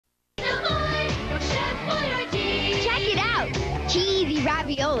pepperoni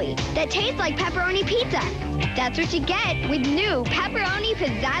ravioli that taste like pepperoni pizza. That's what you get with new pepperoni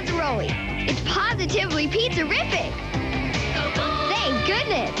pizzazzaroli. It's positively pizza-rific. Thank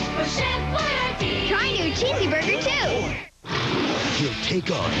goodness. Try new cheesy burger too. He'll take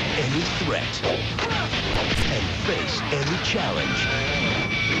on any threat and face any challenge.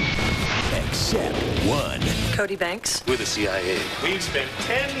 Except one. Cody Banks. We're the CIA. We've spent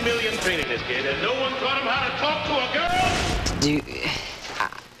 $10 million training this kid, and no one taught him how to talk to a girl.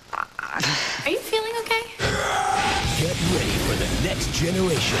 Are you feeling okay? Get ready for the next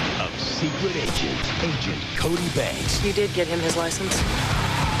generation of secret agents. Agent Cody Banks. You did get him his license?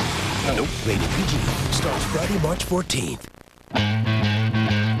 Nope. Rated PG. Starts Friday, March 14th.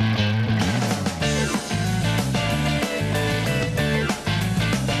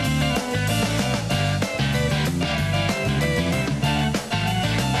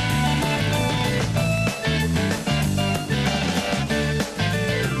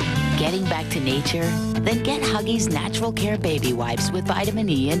 Getting back to nature? Then get Huggies Natural Care Baby Wipes with vitamin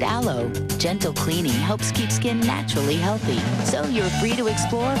E and aloe. Gentle cleaning helps keep skin naturally healthy, so you're free to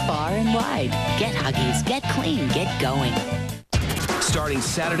explore far and wide. Get Huggies, get clean, get going. Starting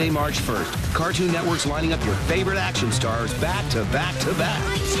Saturday, March 1st, Cartoon Network's lining up your favorite action stars back to back to back.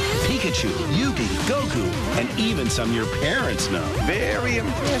 Pikachu, Yugi, Goku, and even some your parents know. Very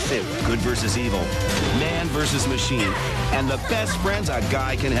impressive. Good versus evil, man versus machine, and the best friends a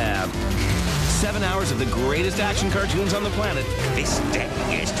guy can have. 7 hours of the greatest action cartoons on the planet. This day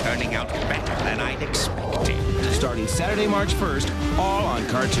is turning out better than I'd expected. Starting Saturday, March 1st, all on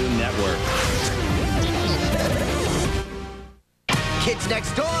Cartoon Network. Kids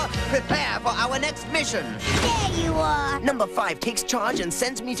next door, prepare for our next mission. There you are. Number 5 takes charge and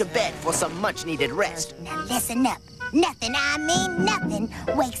sends me to bed for some much-needed rest. Now listen up. Nothing, I mean nothing,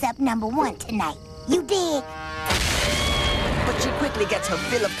 wakes up number 1 tonight. You dig? But she quickly gets her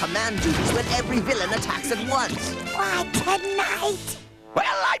fill of command duties when every villain attacks at once. Why, tonight? Well,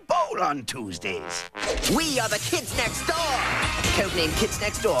 I bowl on Tuesdays. We are the Kids Next Door. Codename Kids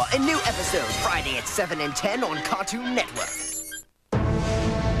Next Door, a new episode Friday at 7 and 10 on Cartoon Network.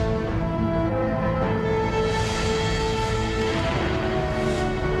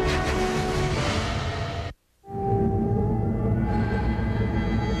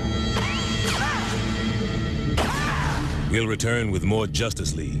 We'll return with more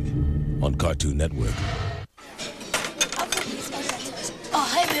Justice League on Cartoon Network. Oh,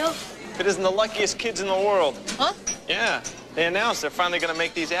 hey, Bill. It isn't the luckiest kids in the world. Huh? Yeah. They announced they're finally going to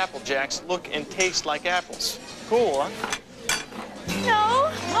make these Apple Jacks look and taste like apples. Cool, huh?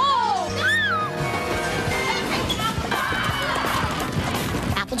 No. Oh, no!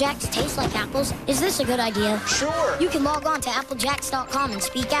 Apple Jacks taste like apples? Is this a good idea? Sure. You can log on to applejacks.com and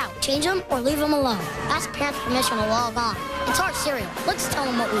speak out. Change them or leave them alone. Ask parents permission to log on. It's our cereal. Let's tell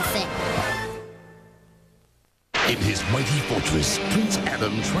them what we think. In his mighty fortress, Prince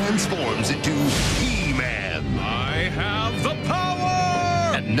Adam transforms into He-Man. I have the power!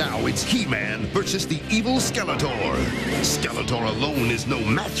 And now it's He-Man versus the evil Skeletor. Skeletor alone is no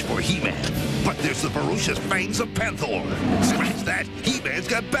match for He-Man. But there's the ferocious fangs of Panther. Scratch that, He-Man's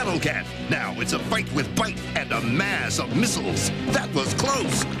got Battle Cat. Now it's a fight with bite and a mass of missiles. That was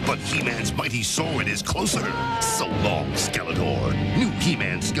close, but He-Man's mighty sword is closer. So long, Skeletor. New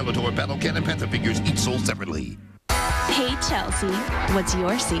He-Man, Skeletor, Battle Cat, and Panther figures each sold separately. Hey, Chelsea, what's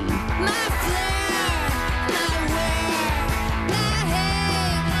your scene? My flair, my wear, my hair,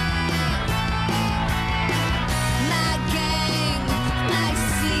 my gang, my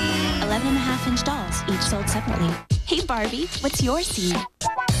scene. 11.5-inch dolls, each sold separately. Hey, Barbie, what's your scene?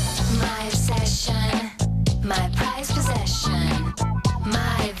 My obsession, my prized possession,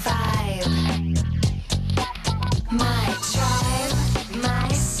 my vibe, my tribe, my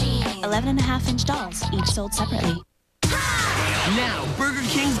scene. 11.5-inch dolls, each sold separately. Now, Burger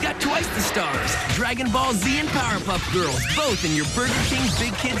King's got twice the stars. Dragon Ball Z and Powerpuff Girls, both in your Burger King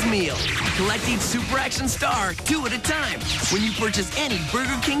Big Kids meal. Collect each Super Action star 2 at a time when you purchase any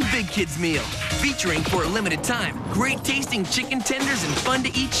Burger King Big Kids meal. Featuring, for a limited time, great tasting chicken tenders and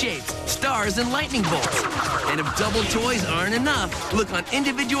fun-to-eat shapes, stars and lightning bolts. And if double toys aren't enough, look on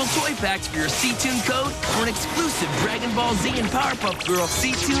individual toy packs for your C-Tune code or an exclusive Dragon Ball Z and Powerpuff Girl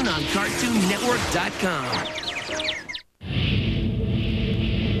C-Tune on CartoonNetwork.com.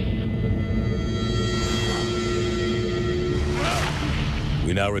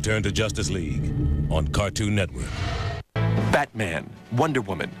 We now return to Justice League on Cartoon Network. Batman, Wonder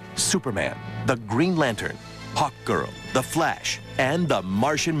Woman, Superman, the Green Lantern, Hawkgirl, the Flash, and the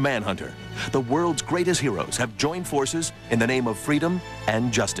Martian Manhunter. The world's greatest heroes have joined forces in the name of freedom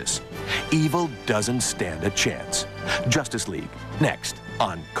and justice. Evil doesn't stand a chance. Justice League, next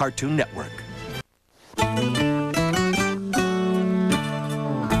on Cartoon Network. I'm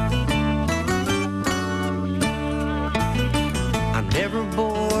never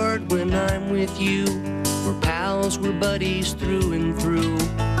bored when I'm with you. We're pals, we're buddies through and through.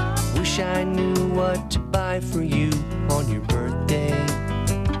 Wish I knew what to buy for you on your birthday.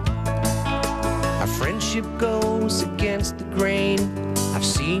 Our friendship goes against the grain. I've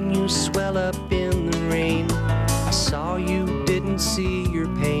seen you swell up in the rain. I saw you, didn't see your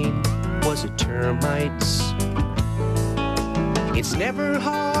pain. Was it termites? It's never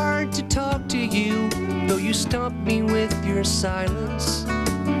hard to talk to you, though you stump me with your silence.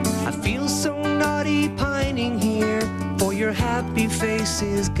 I feel so naughty pining here for your happy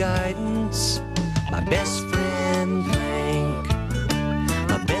face's guidance. My best friend Blank,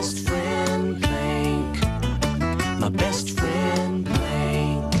 my best friend Blank, my best friend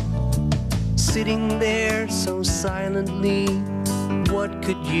Blank. Sitting there so silently, what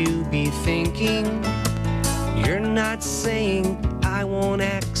could you be thinking? You're not saying I want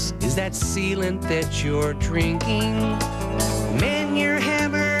X. Is that sealant that you're drinking? Man, you're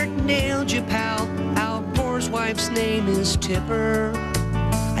hammered, nailed you, pal. Al Gore's wife's name is Tipper.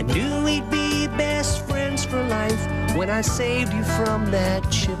 I knew we'd be best friends for life when I saved you from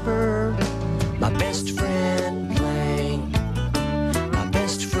that chipper. My best friend Blank, my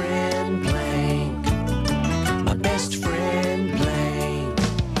best friend Blank, my best friend Blank.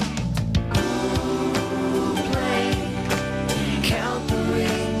 Blank, count the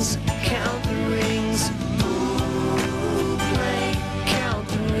rings, count the rings. Blank, count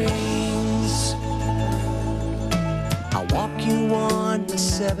the rings. I'll walk you on the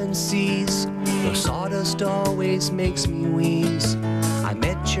 7 seas. Though sawdust always makes me wheeze. I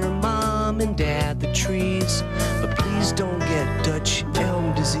met your mom and dad, the trees, but please don't get Dutch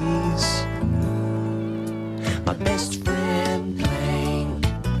elm disease. My best friend Blank,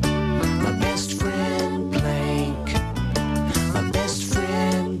 my best friend Blank, my best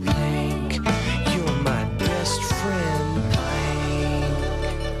friend Blank. You're my best friend Blank.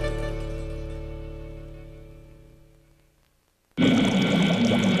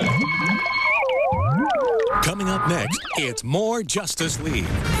 Coming up next, it's more Justice League,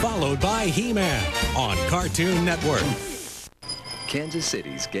 followed by He-Man on Cartoon Network. Kansas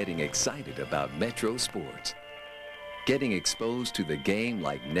City's getting excited about Metro Sports. Getting exposed to the game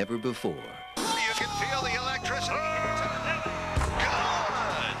like never before. You can feel the electricity.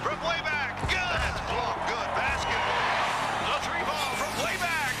 Good! From way back. Good! That's blocked. Good basket. The 3-ball from way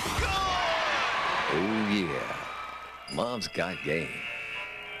back. Good! Oh, yeah. Mom's got game.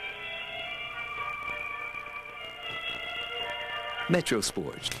 Metro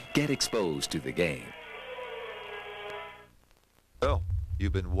Sports. Get exposed to the game. So,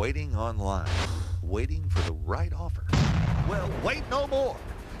 you've been waiting online, waiting for the right offer. Well, wait no more,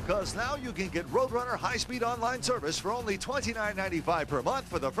 because now you can get Roadrunner high-speed online service for only $29.95 per month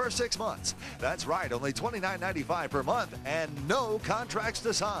for the first 6 months. That's right, only $29.95 per month and no contracts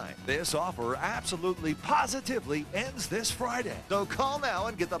to sign. This offer absolutely positively ends this Friday. So call now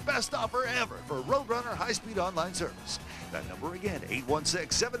and get the best offer ever for Roadrunner high-speed online service. That number again,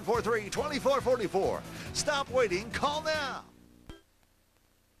 816-743-2444. Stop waiting, call now.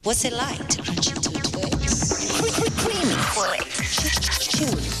 What's it like to crunch into a Twix? Creamy,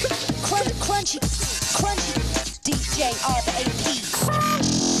 chewy, crunchy, DJ R.A.P.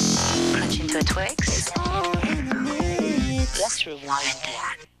 Crunch into a Twix? Let's rewind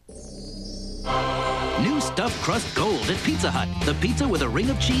that. New stuffed crust gold at Pizza Hut. The pizza with a ring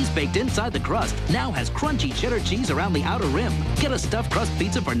of cheese baked inside the crust now has crunchy cheddar cheese around the outer rim. Get a stuffed crust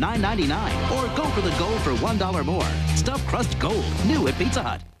pizza for $9.99 or go for the gold for $1 more. Stuffed crust gold, new at Pizza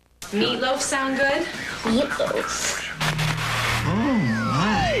Hut. Meatloaf sound good? Meatloaf. Oh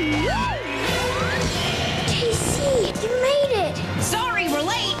my. KC, you made it. Sorry, we're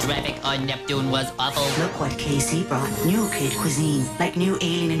late. Traffic on Neptune was awful. Look what KC brought. New kid cuisine. Like new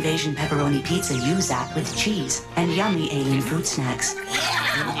Alien Invasion pepperoni pizza you zap with cheese. And yummy alien fruit snacks.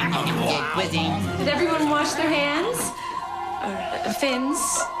 Kid cuisine. Did everyone wash their hands?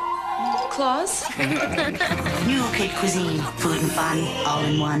 Fins? Claws? New kid cuisine. Food and fun. All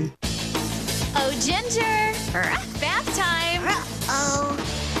in one. Oh, Ginger. Bath time. Oh.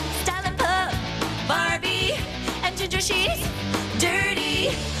 Style and Pup. Barbie. And Ginger, she's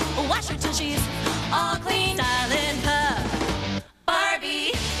dirty. Wash her till she's all clean. Style and Pup.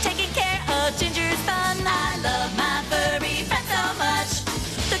 Barbie. Taking care of Ginger's fun. I love my furry friend so much.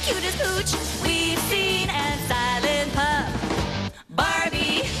 The cutest pooch we've seen. And Style and Pup.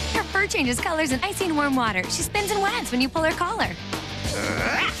 Barbie. Her fur changes colors in icy and warm water. She spins and wags when you pull her collar.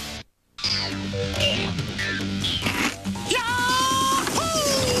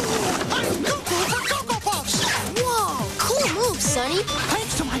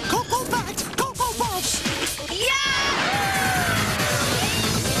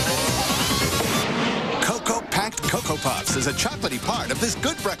 Puffs is a chocolatey part of this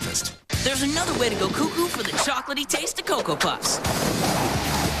good breakfast. There's another way to go cuckoo for the chocolatey taste of Cocoa Puffs.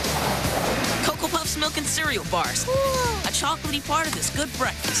 Cocoa Puffs milk and cereal bars. A chocolatey part of this good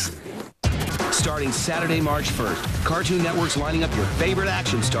breakfast. Starting Saturday, March 1st, Cartoon Network's lining up your favorite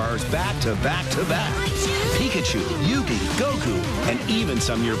action stars back to back to back. Pikachu, Yugi, Goku, and even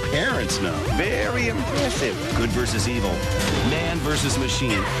some your parents know. Very impressive. Good versus evil, man versus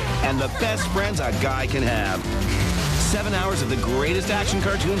machine, and the best friends a guy can have. 7 hours of the greatest action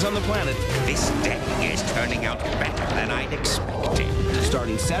cartoons on the planet. This day is turning out better than I'd expected.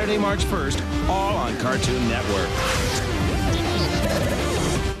 Starting Saturday, March 1st, all on Cartoon Network.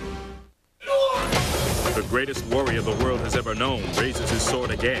 The greatest warrior the world has ever known raises his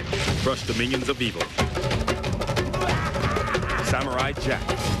sword again to crush the minions of evil. Samurai Jack.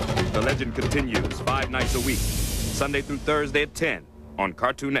 The legend continues 5 nights a week, Sunday through Thursday at 10 on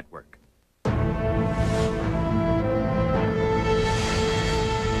Cartoon Network.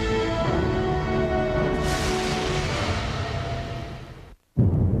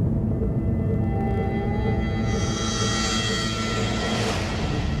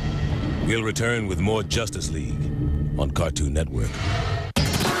 We'll return with more Justice League on Cartoon Network.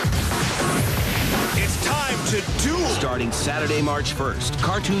 It's time to duel! Starting Saturday, March 1st,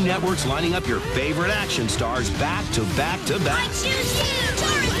 Cartoon Network's lining up your favorite action stars back to back to back. I choose you!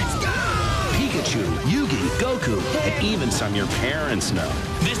 Joyride, let's go! Pikachu, Yugi, Goku, and even some your parents know.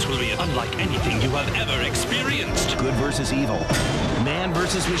 This will be unlike anything you have ever experienced. Good versus evil, man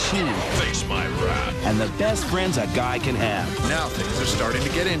versus machine. Face my wrath. And the best friends a guy can have. Now things are starting to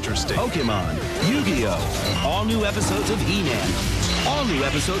get interesting. Pokemon, Yu-Gi-Oh! All new episodes of He-Man. All new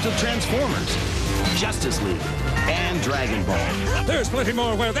episodes of Transformers, Justice League, and Dragon Ball. There's plenty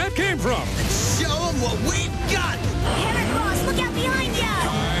more where that came from. Show them what we've got! Santa Claus, look out behind you!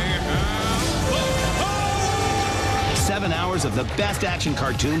 7 hours of the best action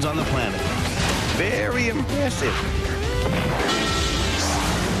cartoons on the planet. Very impressive.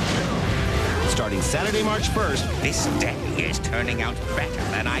 Starting Saturday, March 1st. This day is turning out better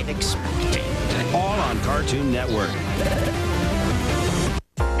than I'd expected. All on Cartoon Network.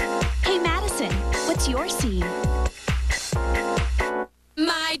 Hey, Madison, what's your scene?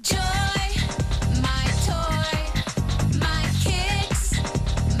 My joy, my toy, my kicks,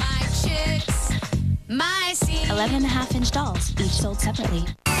 my chicks, my scene. 11.5-inch dolls, each sold separately.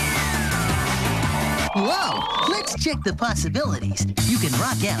 Whoa, let's check the possibilities. You can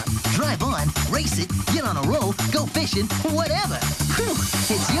rock out, drive on, race it, get on a roll, go fishing, whatever. Whew,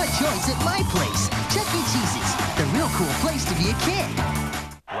 it's your choice at my place. Chuck E. Cheese's, the real cool place to be a kid.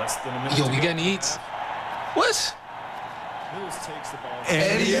 Yo, we got any eats? What?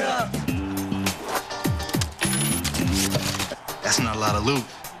 Eddie up! That's not a lot of loot.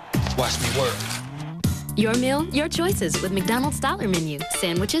 Watch me work. Your meal, your choices with McDonald's Dollar Menu.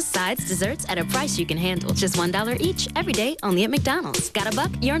 Sandwiches, sides, desserts at a price you can handle. Just $1 each, every day, only at McDonald's. Got a buck?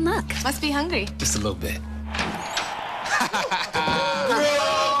 You're in luck. Must be hungry. Just a little bit.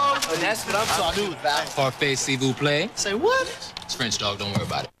 That's what I'm talking about. Parfait, s'il vous plaît. Say what? It's French, dog. Don't worry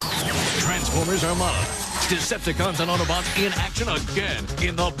about it. Transformers Armada. Decepticons and Autobots in action again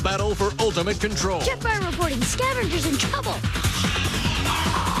in the battle for ultimate control. Jetfire reporting scavengers in trouble.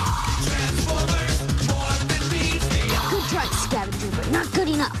 Good try, scavenger, but not good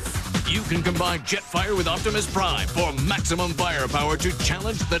enough. You can combine Jetfire with Optimus Prime for maximum firepower to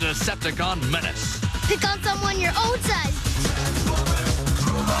challenge the Decepticon menace. Pick on someone your own size.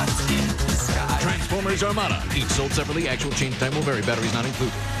 Transformers Armada. Each sold separately. Actual change time will vary. Batteries not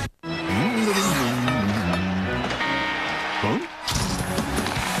included.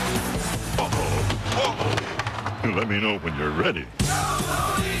 Let me know when you're ready.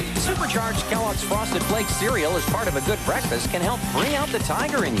 Supercharged Kellogg's Frosted Flakes cereal as part of a good breakfast can help bring out the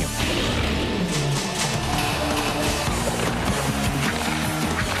tiger in you.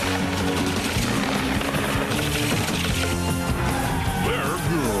 They're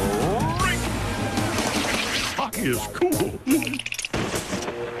great. Hockey is cool.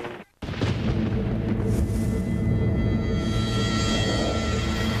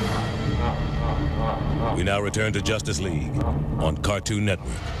 We now return to Justice League on Cartoon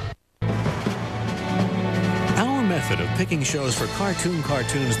Network. Our method of picking shows for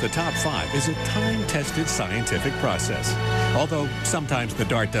Cartoons the Top 5 is a time-tested scientific process. Although sometimes the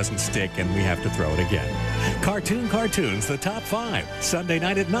dart doesn't stick and we have to throw it again. Cartoons the Top 5, Sunday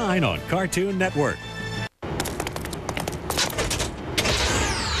night at 9 on Cartoon Network.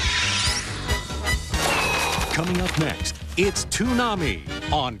 Coming up next, it's Toonami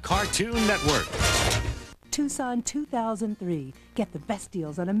on Cartoon Network. Tucson 2003. Get the best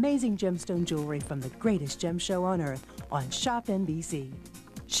deals on amazing gemstone jewelry from the greatest gem show on earth on Shop NBC.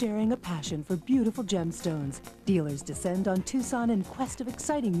 Sharing a passion for beautiful gemstones, dealers descend on Tucson in quest of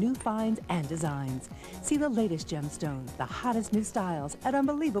exciting new finds and designs. See the latest gemstones, the hottest new styles at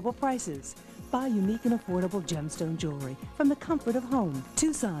unbelievable prices. Buy unique and affordable gemstone jewelry from the comfort of home.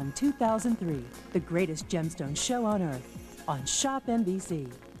 Tucson 2003, the greatest gemstone show on earth on Shop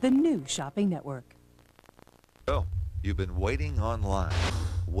NBC, the new shopping network. So, you've been waiting online,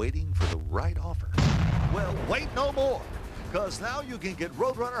 waiting for the right offer. Well, wait no more, because now you can get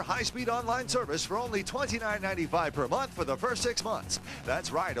Roadrunner high-speed online service for only $29.95 per month for the first 6 months.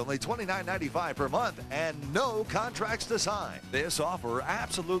 That's right, only $29.95 per month and no contracts to sign. This offer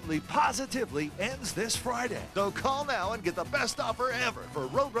absolutely positively ends this Friday. So call now and get the best offer ever for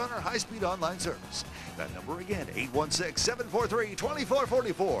Roadrunner high-speed online service. That number again,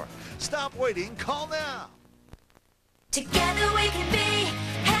 816-743-2444. Stop waiting, call now. Together we can be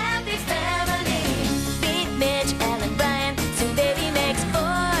happy family. Beat Mitch, Alan, Brian, so baby makes 4.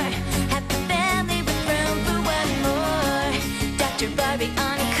 Happy family with room for one more. Dr. Barbie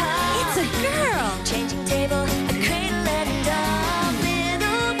on a call. It's a girl. Changing table, a cradle and doll.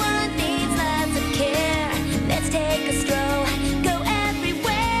 Little one needs lots of care. Let's take a stroll, go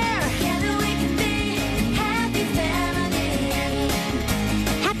everywhere. Together we can be happy family.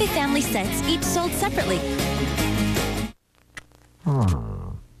 Happy family sets, each sold separately.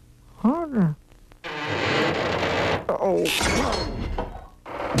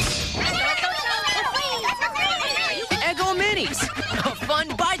 Eggo Minis, a fun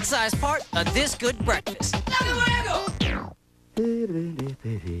bite-sized part of this good breakfast.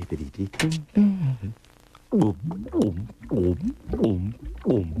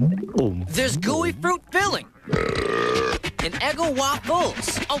 There's gooey fruit filling and Eggo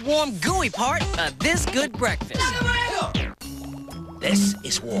waffles, a warm gooey part of this good breakfast. This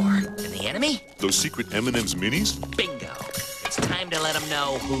is war, and the enemy? Those secret M&M's minis? Bingo. It's time to let them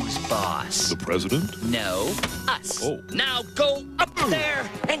know who's boss. The president? No, us. Oh. Now go up there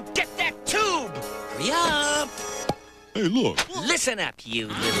and get that tube. Hurry up. Hey, look. Listen up, you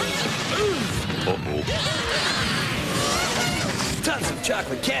little... Uh-oh. Tons of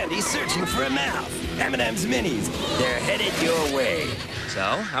chocolate candy searching for a mouth. M&M's minis. They're headed your way. So,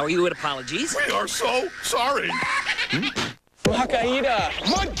 how are you at apologies? We are so sorry. Wakaida.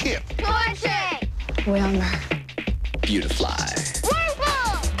 Mudkip. Portrait. Wilmer. Beautifly.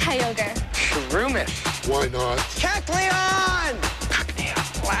 Wonderful. Kyogre. Shroomish. Why not? Kecleon.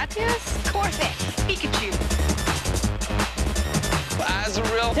 Latias. Corphish. Pikachu.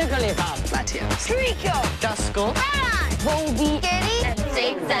 Azurill. Jigglypuff. Latias. Trico. Duskull. Volby. Kitty. And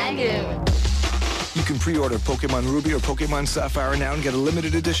Zigzagoon. You can pre-order Pokemon Ruby or Pokemon Sapphire now and get a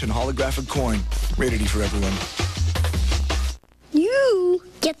limited edition holographic coin. Rated E for everyone. You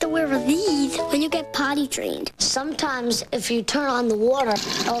get to wear these when you get potty trained. Sometimes if you turn on the water,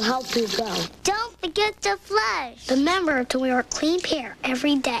 it'll help you go. Don't forget to flush. Remember to wear a clean pair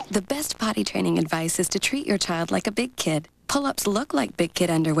every day. The best potty training advice is to treat your child like a big kid. Pull-ups look like big kid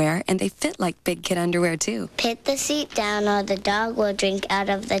underwear, and they fit like big kid underwear, too. Put the seat down or the dog will drink out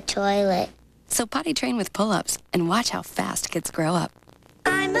of the toilet. So potty train with pull-ups and watch how fast kids grow up.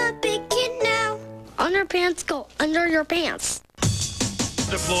 I'm a big kid now. Underpants go under your pants.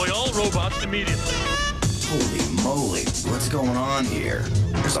 Deploy all robots immediately. Holy moly, what's going on here?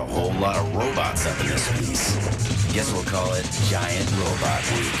 There's a whole lot of robots up in this piece. Guess we'll call it Giant Robot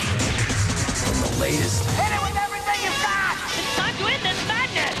Week. From the latest Hit it with everything you've got! It's time to end this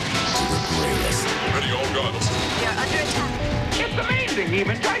madness! to the greatest. Ready, all guns. You're under attack. It's amazing,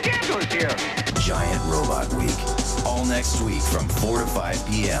 even Giganto's here. Giant Robot Week. All next week from 4 to 5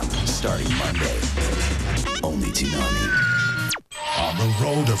 p.m. starting Monday. Only Toonami. On the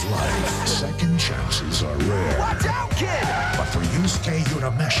road of life, second chances are rare. Watch out, kid! But for Yusuke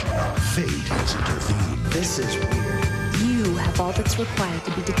Urameshi, fate has intervened. This is weird. You have all that's required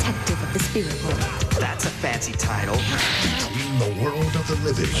to be detective of the spirit world. That's a fancy title. Between the world of the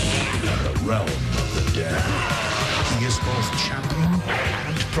living and the realm of the dead, he is both champion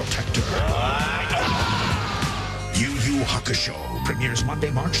and protector. Yu Yu Hakusho premieres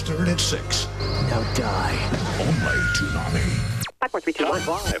Monday, March 3rd at 6. Now die. Only Toonami.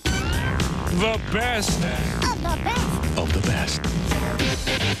 5.3215. The best Of the best.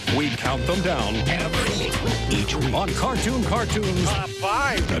 We count them down Each week. on Cartoon Cartoons. Top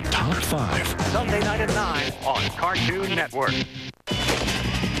 5. The top 5. Sunday night at 9 on Cartoon Network.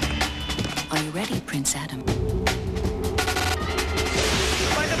 Are you ready, Prince Adam? By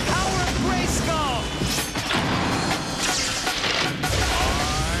the power of Grayskull! I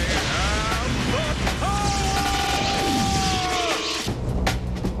have the power!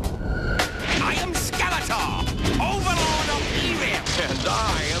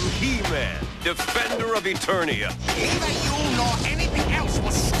 defender of Eternia. Neither you nor anything else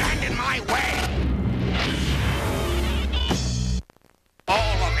will stand in my way. All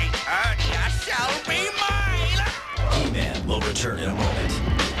of Eternia shall be mine. He-Man will return in a moment.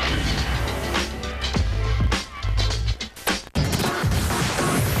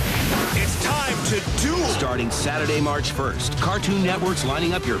 It's time to duel. Starting Saturday, March 1st, Cartoon Network's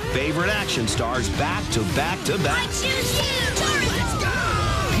lining up your favorite action stars back to back to back. I choose you, Joyride. Let's go!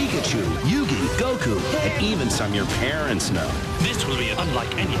 Pikachu, Yugi, Goku, and even some your parents know. This will be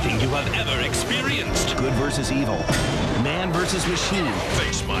unlike anything you have ever experienced. Good versus evil. Man versus machine.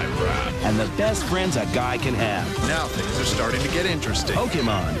 Face my wrath. And the best friends a guy can have. Now things are starting to get interesting.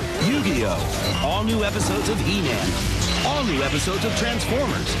 Pokemon, Yu-Gi-Oh! All new episodes of He-Man. All new episodes of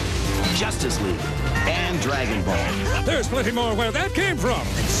Transformers. Justice League. And Dragon Ball. There's plenty more where that came from.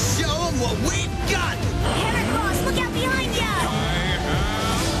 Show them what we've got. Hammer Cross, look out behind you.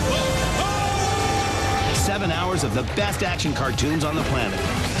 7 hours of the best action cartoons on the planet.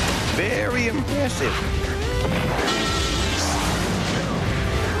 Very impressive.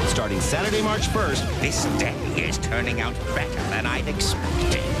 Starting Saturday, March 1st. This day is turning out better than I'd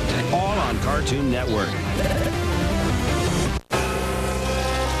expected. All on Cartoon Network.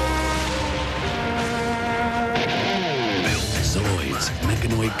 Zoids,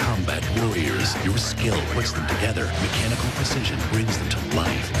 mechanoid combat warriors. Your skill puts them together. Mechanical precision brings them to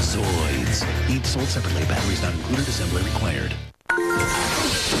life. Zoids. Each sold separately. Batteries not included. Assembly required.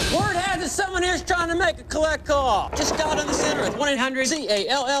 Word has it someone here's trying to make a collect call. Just dial to the center with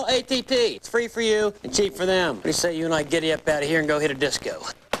 1-800-CALLATT. It's free for you and cheap for them. What do you say you and I giddy up out of here and go hit a disco?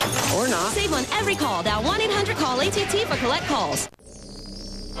 Or not. Save on every call. Dial 1-800-CALL-ATT for collect calls.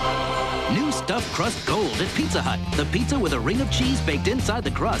 New stuffed crust gold at Pizza Hut. The pizza with a ring of cheese baked inside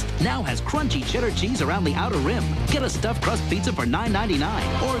the crust now has crunchy cheddar cheese around the outer rim. Get a stuffed crust pizza for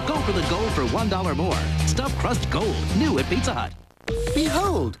 $9.99 or go for the gold for $1 more. Stuffed crust gold, new at Pizza Hut.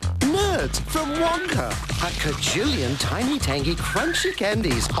 Behold, nerds from Wonka. A cajillion tiny, tangy, crunchy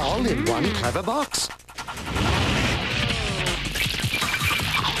candies, all in one clever box.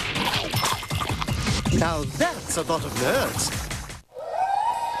 Now that's a lot of nerds.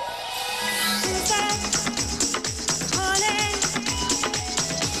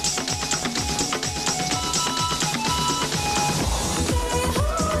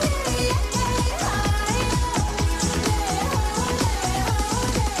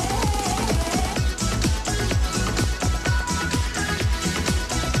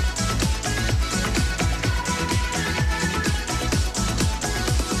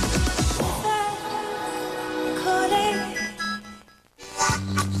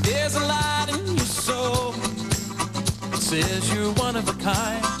 There's a light in your soul that says you're one of a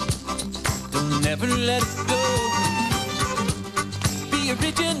kind. Don't never let it go. Be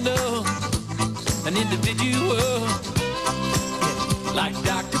original, an individual, like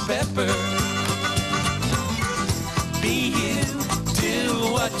Dr. Pepper. Be you,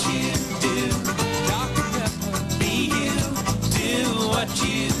 do what you do. Dr. Pepper. Be you, do what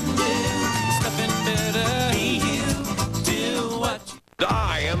you do. There's nothing better. Be you, do what you do.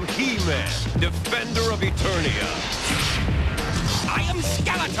 I am He-Man, defender of Eternia. I am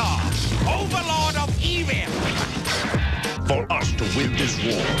Skeletor, overlord of evil. For us to win this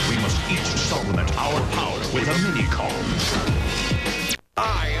war, we must each supplement our power with a mini-com.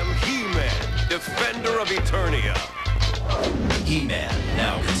 I am He-Man, defender of Eternia. He-Man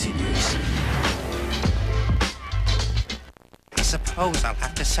now continues. I suppose I'll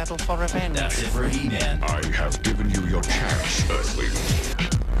have to settle for revenge. That's it for He-Man. I have given you your chance, Earthling.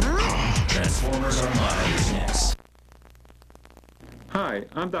 Transformers Armada is next. Hi,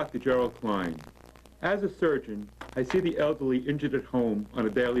 I'm Dr. Gerald Klein. As a surgeon, I see the elderly injured at home on a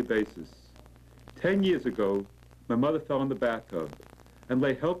daily basis. 10 years ago, my mother fell in the bathtub and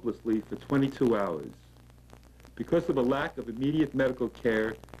lay helplessly for 22 hours. Because of a lack of immediate medical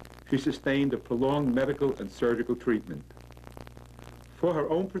care, she sustained a prolonged medical and surgical treatment. For her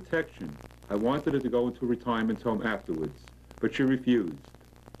own protection, I wanted her to go into a retirement home afterwards, but she refused.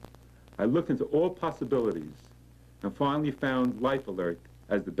 I looked into all possibilities and finally found Life Alert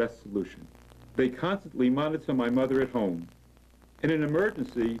as the best solution. They constantly monitor my mother at home. In an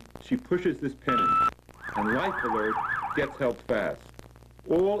emergency, she pushes this pin in, and Life Alert gets help fast.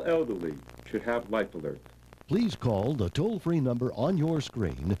 All elderly should have Life Alert. Please call the toll-free number on your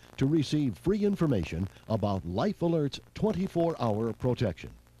screen to receive free information about Life Alert's 24-hour protection.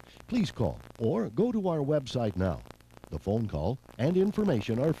 Please call or go to our website now. The phone call and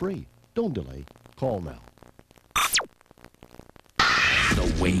information are free. Don't delay. Call now.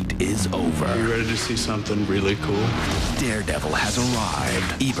 The wait is over. You ready to see something really cool? Daredevil has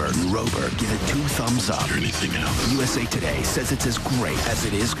arrived. Ebert and Rober give it 2 thumbs up. Anything else? USA Today says it's as great as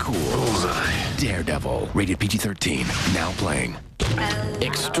it is cool. Bullseye. Daredevil, rated PG-13, now playing.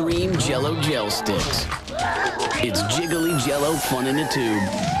 Extreme Jello Gel Sticks. It's jiggly Jello fun in a tube.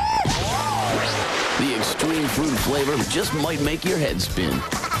 The extreme fruit flavor just might make your head spin.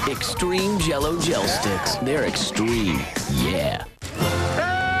 Extreme Jello Gel Sticks. They're extreme. Yeah.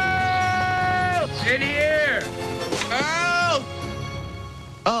 Help! In here! Help!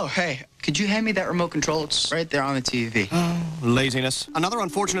 Oh, hey, could you hand me that remote control? It's right there on the TV. Laziness. Another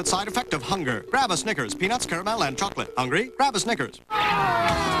unfortunate side effect of hunger. Grab a Snickers, peanuts, caramel, and chocolate. Hungry? Grab a Snickers.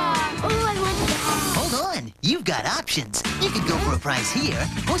 Hold on, you've got options. You could go for a prize here,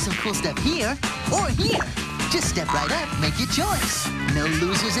 or some cool stuff here, or here. Just step right up, make your choice. No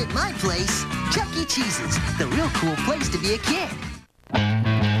losers at my place. Chuck E. Cheese's, the real cool place to be a kid.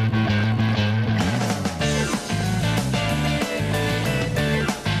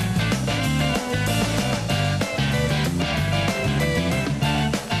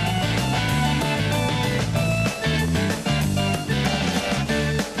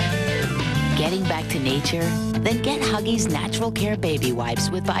 Getting back to nature? Then get Huggies Natural Care Baby Wipes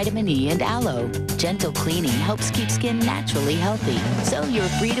with vitamin E and aloe. Gentle cleaning helps keep skin naturally healthy, so you're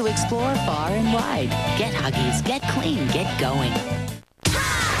free to explore far and wide. Get Huggies, get clean, get going.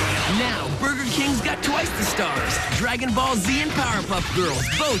 Now, Burger King's got twice the stars. Dragon Ball Z and Powerpuff Girls,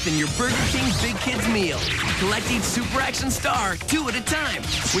 both in your Burger King Big Kids meal. Collect each Super Action star 2 at a time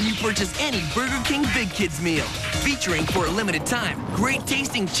when you purchase any Burger King Big Kids meal. Featuring for a limited time, great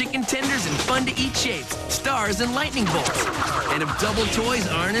tasting chicken tenders and fun to eat shapes, stars and lightning bolts. And if double toys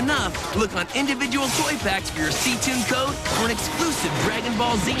aren't enough, look on individual toy packs for your C-Tune code for an exclusive Dragon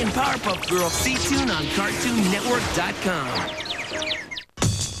Ball Z and Powerpuff Girl C-Tune on CartoonNetwork.com.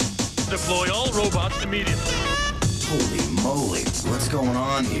 Deploy all robots immediately. Holy moly, what's going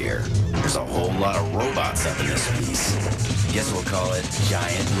on here? There's a whole lot of robots up in this piece. Guess we'll call it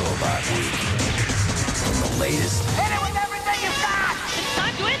Giant Robot Week. From the latest Hit it with everything you've got! It's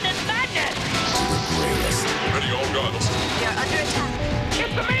time to end this madness! to the greatest. Ready, all guns. You're under attack.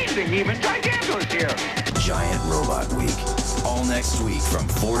 It's amazing, even Giganto's here! Giant Robot Week. All next week from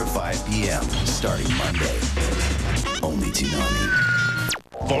 4 to 5 p.m. starting Monday. Only Toonami.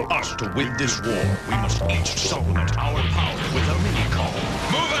 For us to win this war, we must each supplement our power with a mini-call.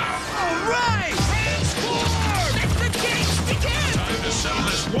 Move out! All right! Transform! Let the games begin! Time to settle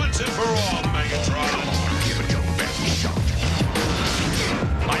this once and for all, Megatron. Give it your best shot.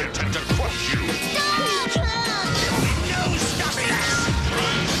 I intend to crush you. No stopping us!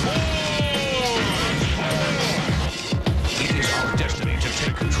 Transform! It is our destiny to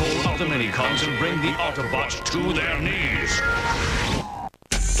take control of the mini-cons and bring the Autobots to their knees.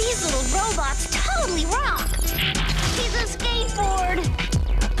 These little robots totally rock. He's a skateboard.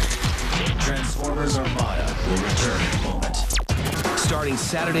 Transformers Armada will return in a moment. Starting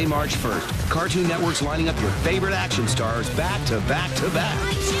Saturday, March 1st, Cartoon Network's lining up your favorite action stars back to back to back.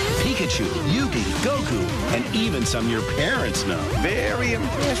 Pikachu, Yugi, Goku, and even some your parents know. Very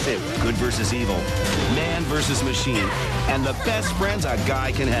impressive. Good versus evil, man versus machine, and the best friends a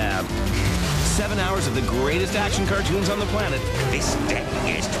guy can have. 7 hours of the greatest action cartoons on the planet. This day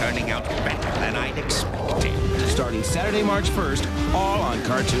is turning out better than I'd expected. Starting Saturday, March 1st, all on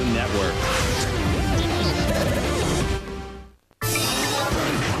Cartoon Network.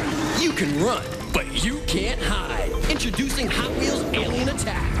 You can run, but you can't hide. Introducing Hot Wheels Alien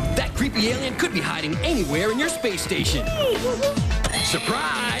Attack. That creepy alien could be hiding anywhere in your space station.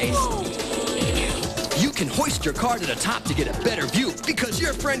 Surprise! You can hoist your car to the top to get a better view because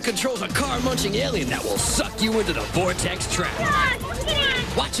your friend controls a car-munching alien that will suck you into the vortex trap.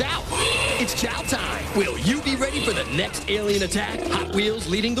 Watch out! It's chow time. Will you be ready for the next alien attack? Hot Wheels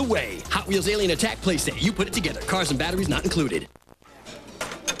leading the way. Hot Wheels Alien Attack playset. You put it together. Cars and batteries not included.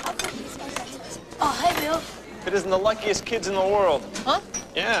 Oh, hey, Bill. It isn't the luckiest kids in the world. Huh?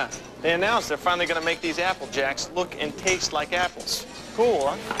 Yeah. They announced they're finally going to make these Apple Jacks look and taste like apples. Cool,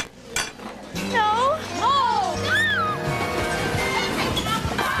 huh? No. Oh,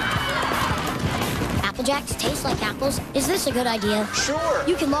 Apple Jacks taste like apples. Is this a good idea? Sure.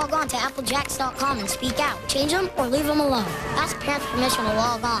 You can log on to applejacks.com and speak out. Change them or leave them alone. Ask parents' permission to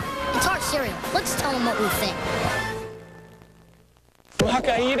log on. It's our cereal. Let's tell them what we think.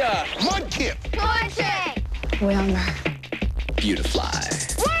 Wakaida. Mudkip. Torchic. Wilmer. Beautifly.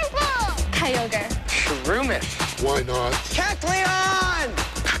 Whirlpool. Kyogre. Shroomis. Why not? Cacleon.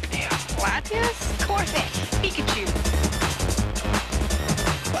 Latias. Corphish. Pikachu.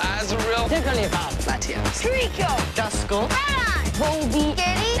 Azurill. Jigglypuff. Latias. Trico. Duskull. Redon. Volbeat.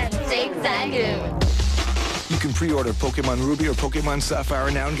 Get You can pre-order Pokemon Ruby or Pokemon Sapphire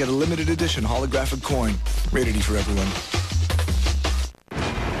now and get a limited edition holographic coin. Rated E for everyone.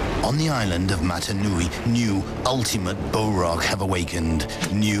 On the island of Matanui, new ultimate Borok have awakened.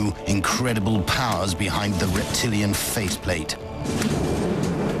 New incredible powers behind the reptilian faceplate.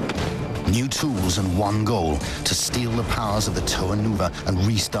 New tools and one goal: to steal the powers of the Toa Nuva and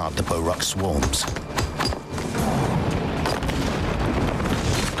restart the Borok swarms.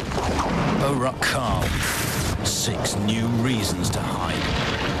 Borok Calm. 6 new reasons to hide.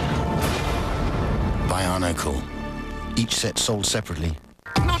 Bionicle. Each set sold separately.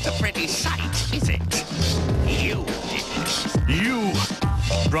 Not a pretty sight, is it? You did it. You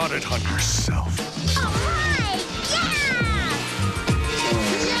brought it on yourself. Alright!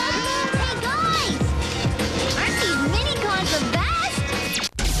 Yeah! Hey guys! Aren't these mini-cons the best?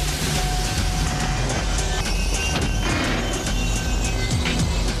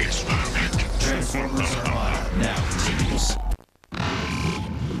 It's perfect. Transformers Armada now continues.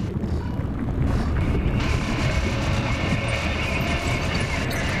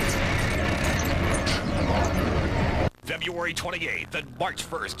 February 28th and March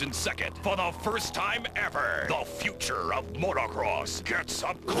 1st and 2nd. For the first time ever, the future of motocross gets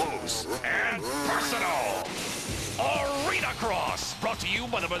up close and personal. Arena Cross, brought to you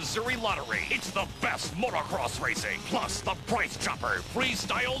by the Missouri Lottery. It's the best motocross racing, plus the Price Chopper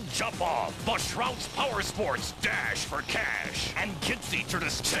Freestyle Jump Off, the Shrouds Power Sports Dash for cash, and kid seats are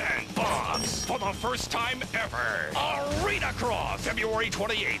just $10 for the first time ever. Arena Cross, February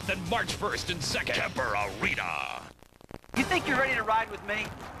 28th and March 1st and 2nd. Kemper Arena. You think you're ready to ride with me?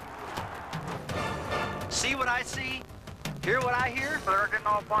 See what I see? Hear what I hear? They're getting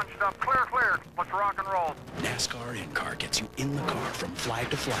all bunched up. Clear, clear. Let's rock and roll. NASCAR in-car gets you in the car from flag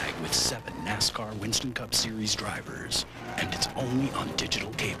to flag with 7 NASCAR Winston Cup Series drivers. And it's only on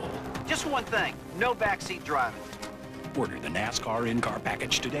digital cable. Just one thing, no backseat driving. Order the NASCAR in-car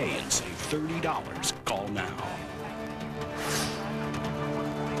package today and save $30. Call now.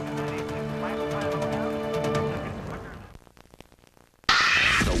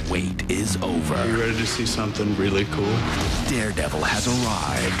 The wait is over. Are you ready to see something really cool? Daredevil has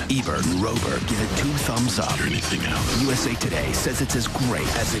arrived. Ebert and Rober give it 2 thumbs up. Or anything else? USA Today says it's as great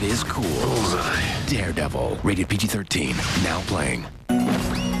as it is cool. Bullseye. Daredevil, rated PG-13, now playing.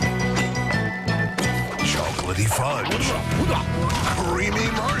 Chocolatey fudge.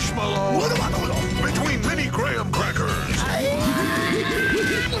 Creamy marshmallow. Between mini graham crackers.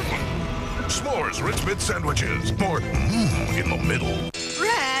 S'mores Ritz Bit sandwiches. More in the middle.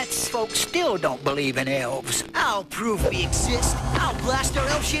 Rats! Folks still don't believe in elves. I'll prove we exist. I'll blast our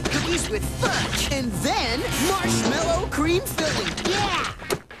elf-shaped cookies with fudge. And then marshmallow cream filling. Yeah!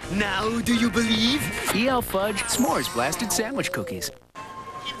 Now do you believe? EL Fudge, S'mores Blasted Sandwich Cookies.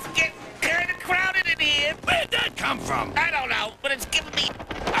 It's getting kind of crowded in here. Where'd that come from? I don't know, but it's giving me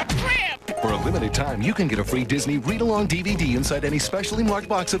a cramp. For a limited time, you can get a free Disney read-along DVD inside any specially marked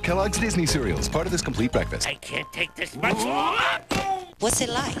box of Kellogg's Disney cereals, part of this complete breakfast. I can't take this much more. What's it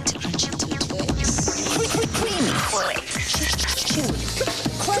like to crunch into a Twix? Creamy.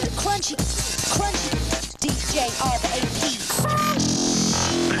 Crunchy. DJ-R-A-P.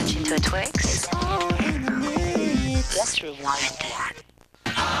 Crunch into a Twix? Let's rewind that.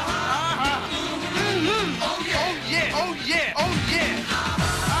 Oh yeah! Oh yeah! Oh yeah!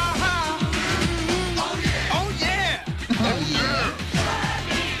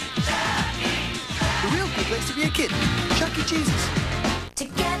 The real good place to be a kid. Chuck E. Cheese's.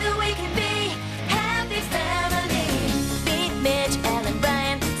 Together we can be happy family. Beat Mitch, Ellen,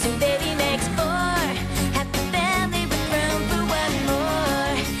 Brian, soon baby makes 4. Happy family with room for one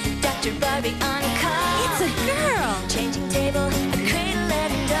more. Dr. Barbie on call. It's a girl. Changing table, a cradle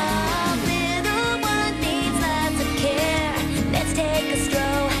and a doll. Little one needs lots of care. Let's take a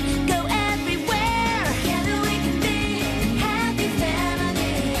stroll, go everywhere. Together we can be happy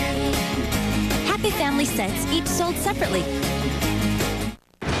family. Happy Family sets, each sold separately.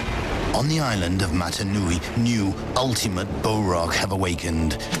 On the island of Matanui, new ultimate Borok have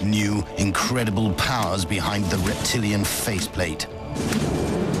awakened. New incredible powers behind the reptilian faceplate.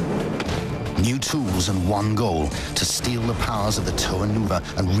 New tools and one goal: to steal the powers of the Toa Nuva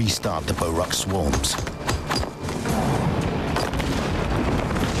and restart the Borok swarms.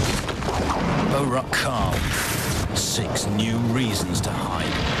 Borok Calm. 6 new reasons to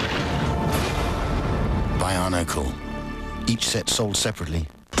hide. Bionicle. Each set sold separately.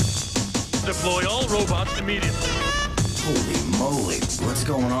 Deploy all robots immediately. Holy moly, what's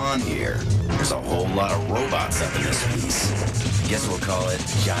going on here? There's a whole lot of robots up in this piece. Guess we'll call it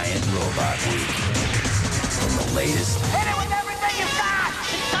Giant Robot Week. And the latest... Hit it with everything you've got!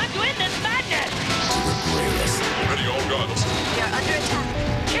 It's time to end this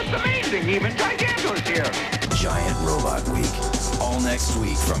thing, even Gigantor's here. Giant Robot Week. All next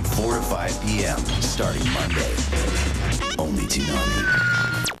week from 4 to 5 p.m. starting Monday. Only Toonami.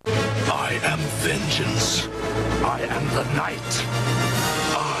 I am vengeance. I am the night.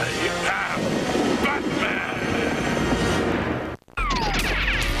 I am Batman.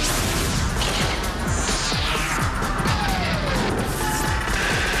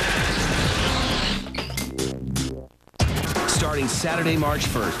 Starting Saturday, March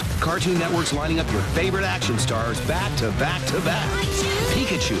 1st, Cartoon Network's lining up your favorite action stars back to back to back.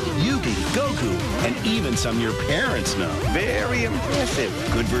 Pikachu, Yugi, Goku, and even some your parents know. Very impressive.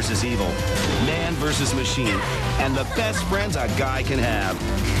 Good versus evil, man versus machine, and the best friends a guy can have.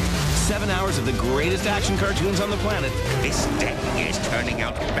 7 hours of the greatest action cartoons on the planet. This day is turning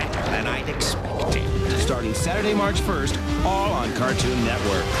out better than I'd expected. Starting Saturday, March 1st, all on Cartoon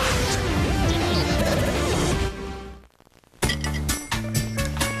Network.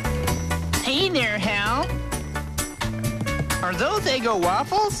 Hey there, Hal. Are those Eggo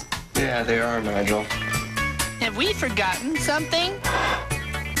waffles? Yeah, they are, Nigel. Have we forgotten something?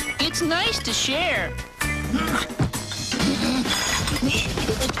 It's nice to share.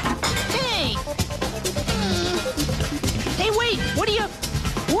 Hey! Hey, wait! What are you...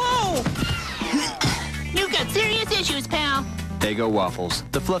 Whoa! You've got serious issues, pal. Eggo waffles,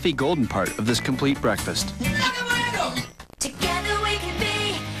 the fluffy golden part of this complete breakfast. Together we can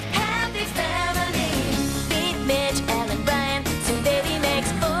be happy family. Beat Mitch, Ellen, Brian, so baby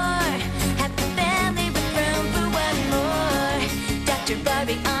makes 4. Happy family with room for one more. Dr.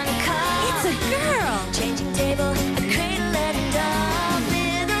 Barbie on call. It's a girl. Changing table, a cradle and a doll.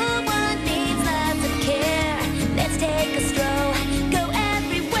 Little one needs lots of care. Let's take a stroll, go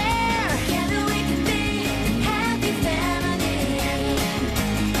everywhere. Together we can be happy family.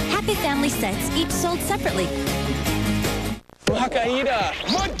 Happy family sets, each sold separately. Wakaida.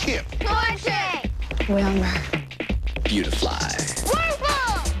 Mudkip. Gorgeous. Wilmer. Beautifly.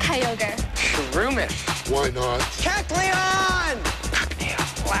 Wonderful. Kyogre. Shroomin. Why not? Cacleon.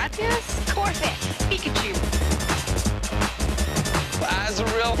 Latias. Corfish. Pikachu.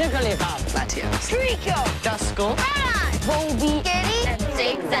 Azurill. Jigglypuff. Latias. Trico. Duskull. Rhyhorn. Volbeat. Kitty. And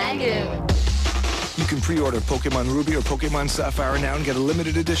Zigzagoon. You can pre-order Pokemon Ruby or Pokemon Sapphire now and get a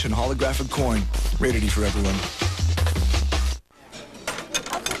limited edition holographic coin. Rated E for everyone.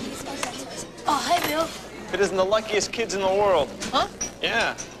 Oh, hey, Bill. It isn't the luckiest kids in the world. Huh?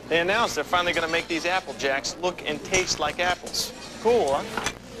 Yeah. They announced they're finally going to make these Apple Jacks look and taste like apples. Cool, huh?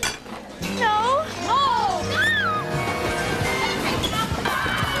 No. Oh.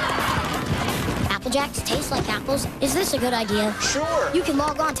 Apple Jacks taste like apples. Is this a good idea? Sure. You can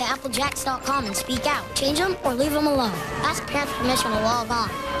log on to applejacks.com and speak out. Change them or leave them alone. Ask parents permission to log on.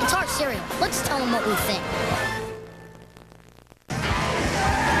 It's our cereal. Let's tell them what we think.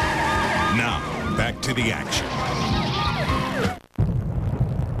 Now, back to the action.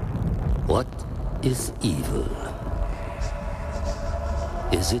 What is evil?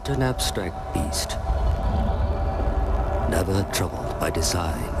 Is it an abstract beast? Never troubled by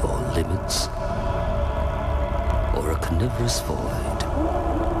design or limits? Or a carnivorous void?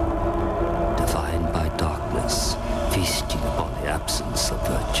 Defined by darkness, feasting upon the absence of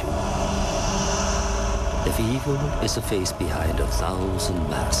virtue? If evil is a face behind 1,000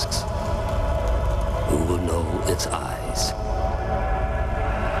 masks, who will know its eyes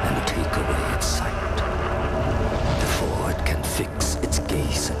and take away its sight before it can fix its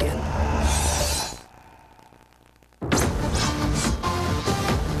gaze again?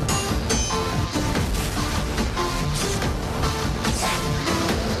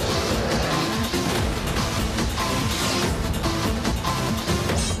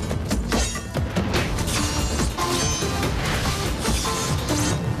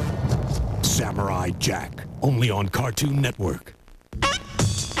 Samurai Jack, only on Cartoon Network.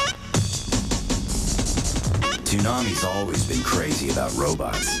 Toonami's always been crazy about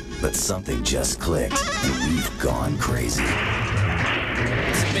robots, but something just clicked, and we've gone crazy.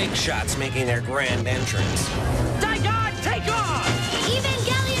 It's big shots making their grand entrance. Daigon, take off!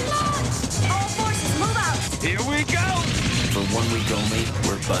 Evangelion launch! All forces move out! Here we go! For 1 week only,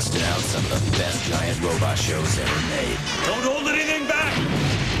 we're busting out some of the best giant robot shows ever made. Don't hold anything back!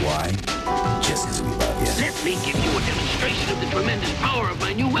 Why? Just because we love you. Let me give you a demonstration of the tremendous power of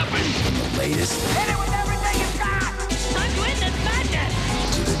my new weapon. From the latest Hit it with everything you've got! I'm doing this madness!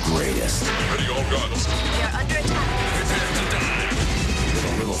 to the greatest. Ready all guns. You're under attack. Prepare to die. With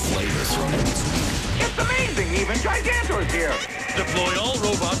a little flavor thrown in between. It's amazing, even Gigantor's here. Deploy all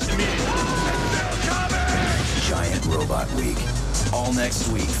robots immediately. Giant Robot Week. All next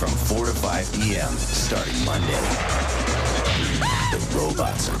week from 4 to 5 p.m. starting Monday. The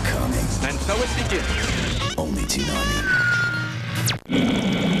robots are coming. And so it begins. Only Toonami.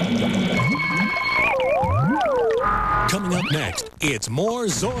 Coming up next, it's more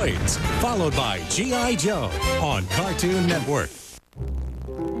Zoids, followed by G.I. Joe on Cartoon Network.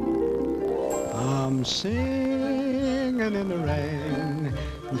 I'm singing in the rain,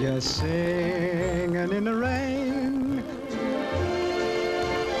 just singing in the rain.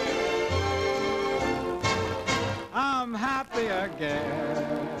 I'm happy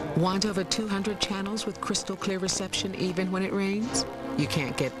again. Want over 200 channels with crystal clear reception even when it rains? You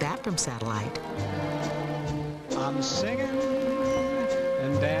can't get that from satellite. I'm singing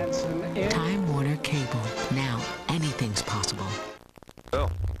and dancing in Time Warner Cable. Now anything's possible. So,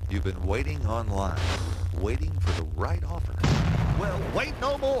 you've been waiting online, waiting for the right offer. Well, wait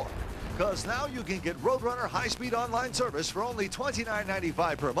no more, because now you can get Roadrunner high-speed online service for only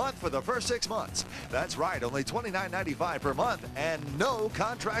 $29.95 per month for the first 6 months. That's right, only $29.95 per month and no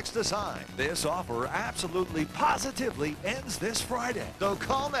contracts to sign. This offer absolutely positively ends this Friday. So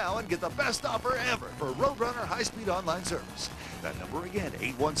call now and get the best offer ever for Roadrunner high-speed online service. That number again,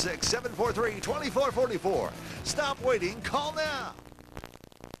 816-743-2444. Stop waiting, call now.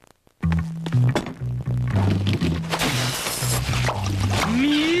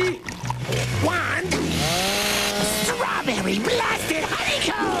 Me want strawberry blasted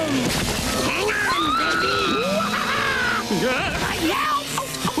honeycomb. Hang on, baby.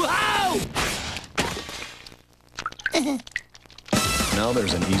 Now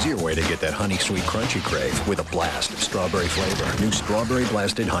there's an easier way to get that honey sweet crunchy crave with a blast of strawberry flavor. New strawberry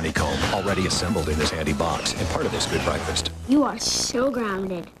blasted honeycomb, already assembled in this handy box and part of this good breakfast. You are so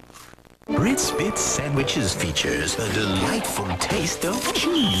grounded. Ritz Bits Sandwiches features a delightful taste of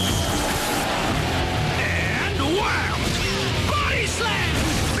cheese. And wham! Body slam!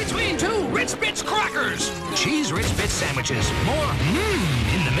 Between two Ritz Bits crackers. Cheese Ritz Bits sandwiches. More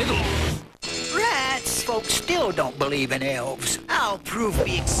in the middle. Rats! Folks still don't believe in elves. I'll prove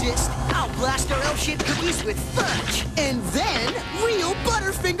we exist. I'll blast our elf-shaped cookies with fudge. And then, real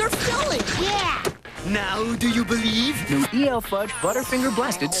Butterfinger filling. Yeah! Now, do you believe? New EL Fudge Butterfinger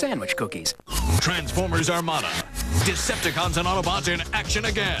Blasted Sandwich Cookies. Transformers Armada. Decepticons and Autobots in action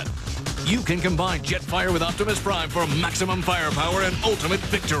again. You can combine Jetfire with Optimus Prime for maximum firepower and ultimate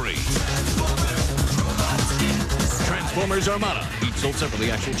victory. Transformers Armada. Each sold separately,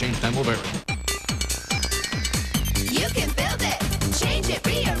 actual change time will vary. You can build it, change it,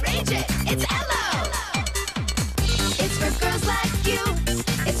 rearrange it. It's Elo. It's for girls like you.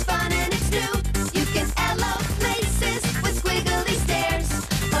 It's fun and it's new. You can Elo places with squiggly stairs.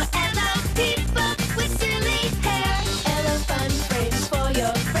 For Elo people with silly hair. Elo fun frames for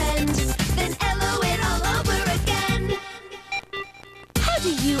your friends. Then Elo it all over again. How do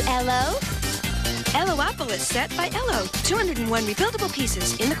you Elo? Elo Apple is set by Elo. 201 rebuildable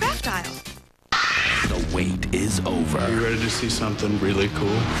pieces in the craft aisle. The wait is over. Are you ready to see something really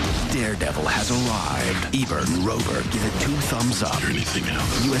cool? Daredevil has arrived. Ebert and Rover give it 2 thumbs up. Anything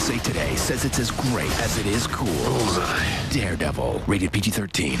else? USA Today says it's as great as it is cool. Bullseye. Daredevil, rated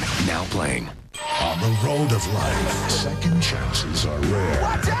PG-13, now playing. On the road of life, second chances are rare.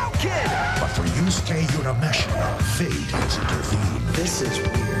 Watch out, kid! But for Yusuke Urameshina, fate has intervened. This is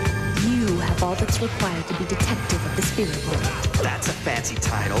weird. You have all that's required to be detective of the spirit world. That's a fancy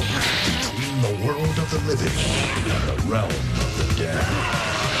title. Between the world of the living and the realm of the dead,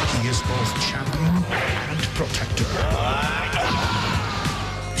 he is both champion and protector.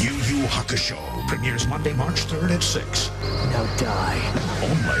 Yu Yu Hakusho premieres Monday, March 3rd at 6. Now die.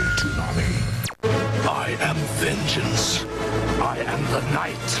 Only Toonami. I am vengeance. I am the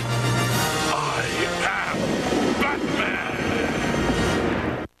night. I am Batman.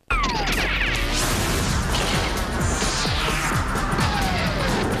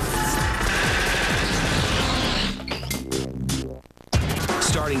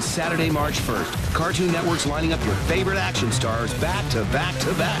 Starting Saturday, March 1st, Cartoon Network's lining up your favorite action stars back to back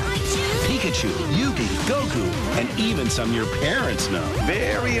to back. Pikachu, Yugi, Goku, and even some your parents know.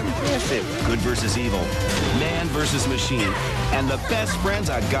 Very impressive. Good versus evil, man versus machine, and the best friends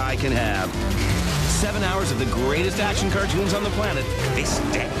a guy can have. 7 hours of the greatest action cartoons on the planet. This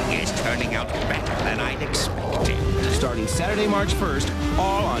day is turning out better than I'd expected. Starting Saturday, March 1st,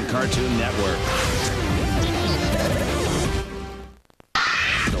 all on Cartoon Network.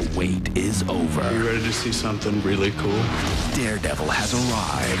 The wait is over. Are you ready to see something really cool? Daredevil has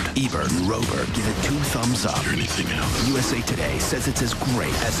arrived. Ebert and Rover give it 2 thumbs up. Anything else? USA Today says it's as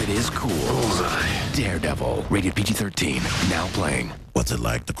great as it is cool. Bullseye. Daredevil, rated PG-13, now playing. What's it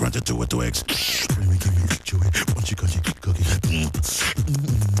like to crunch it to a Twix?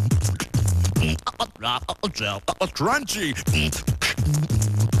 Crunchy.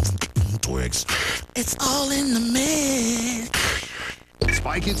 Twigs. It's all in the mix.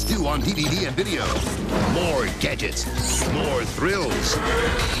 Spy Kids 2 on DVD and video. More gadgets, more thrills,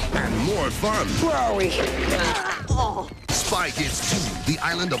 and more fun. Spy Kids 2, The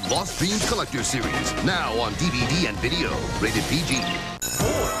Island of Lost Dreams Collector Series. Now on DVD and video. Rated PG.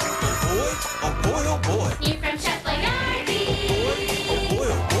 Oh boy. You from Chef Boyardee.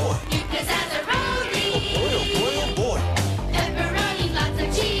 Oh boy. You Pizzazaroli. Oh boy. Pepperoni, lots of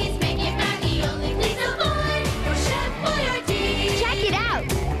cheese, make it ravioli. Please avoid for Chef Boyardee. Check it out!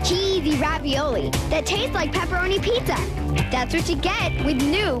 Cheesy ravioli that tastes like pepperoni pizza. That's what you get with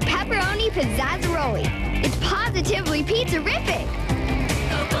new Pepperoni Pizzazaroli. It's positively pizza-rific.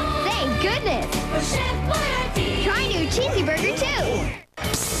 Thank goodness! For Chef Boyardee. Try new cheesy burger too.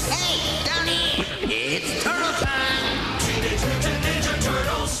 Hey, Johnny! It's turtle time! Teenage Mutant Ninja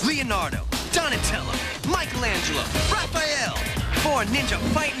Turtles! Leonardo, Donatello, Michelangelo, Raphael! 4 ninja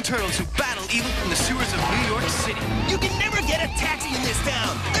fighting turtles who battle evil from the sewers of New York City. You can never get a taxi in this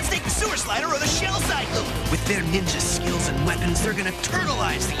town! Let's take the sewer slider or the shell cycle! With their ninja skills and weapons, they're gonna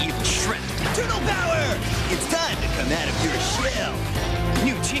turtleize the evil Shredder. Turtle power! It's time to come out of your shell!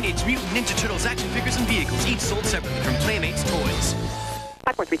 New Teenage Mutant Ninja Turtles action figures and vehicles, each sold separately from Playmates Toys.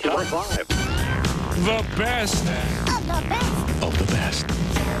 5.325. The best Of the best. of the best.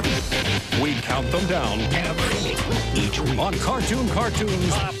 We count them down each week on Cartoons.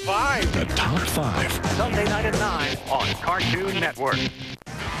 Top 5. The top 5. Sunday night at 9 on Cartoon Network.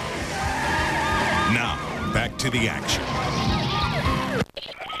 Now, back to the action.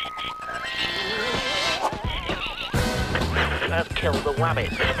 Let's kill the wabbit.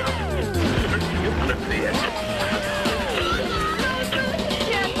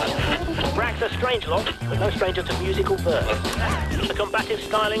 Brack's a strange lot, but no stranger to musical verse. The combative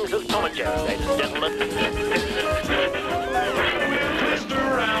stylings of Tom and Jerry, ladies and gentlemen. Twist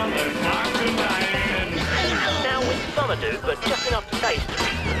around and march the line. Now with some ado, but just enough to taste.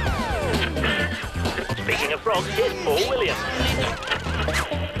 Speaking of frogs, here's Paul Williams.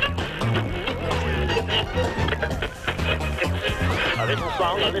 A little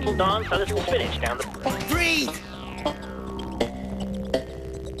song, a little dance, a little spinach down the... Breathe!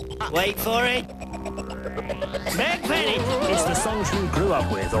 Wait for it. Meg Penny! It's the songs you grew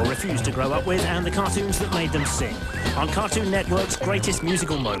up with or refused to grow up with and the cartoons that made them sing. On Cartoon Network's Greatest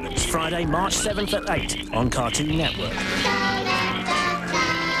Musical Moments, Friday, March 7th at 8 on Cartoon Network.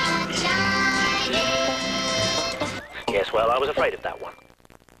 Yes, well, I was afraid of that one.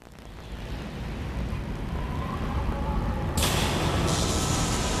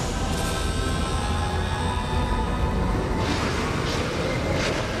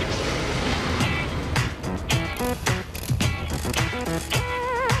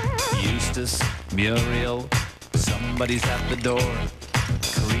 Eustace, Muriel, somebody's at the door.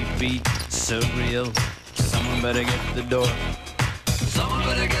 Creepy, surreal, someone better get the door. Someone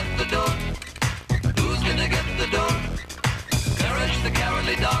better get the door. Who's gonna get the door? Courage the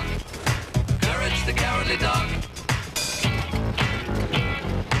cowardly dog. Courage the cowardly dog.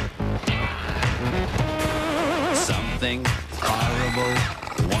 Something horrible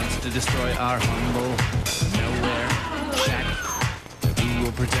wants to destroy our humble nowhere shack. Who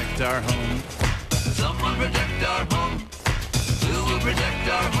will protect our home? Someone protect our home. Who will protect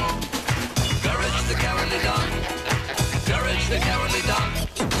our home? Courage the cowardly dog. Courage the cowardly dog.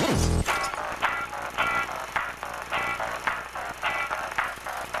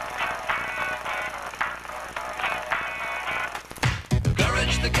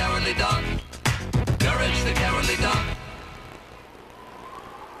 Courage the cowardly dog. Courage the cowardly dog.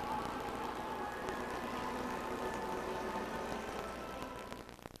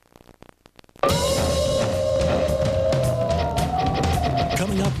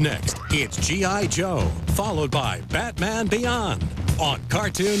 Coming up next, it's G.I. Joe, followed by Batman Beyond on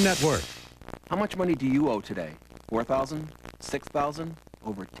Cartoon Network. How much money do you owe today? 4,000? 6,000?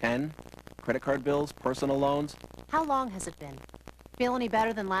 Over 10? Credit card bills? Personal loans? How long has it been? Feel any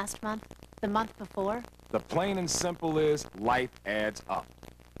better than last month? The month before? The plain and simple is life adds up.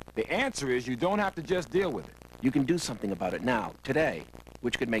 The answer is you don't have to just deal with it. You can do something about it now, today,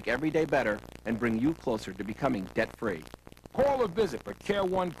 which could make every day better and bring you closer to becoming debt-free. Call or visit for Care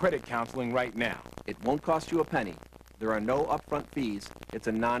One Credit Counseling right now. It won't cost you a penny. There are no upfront fees. It's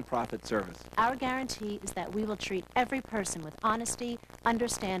a non-profit service. Our guarantee is that we will treat every person with honesty,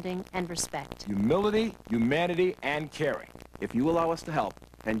 understanding, and respect. Humility, humanity, and caring. If you allow us to help,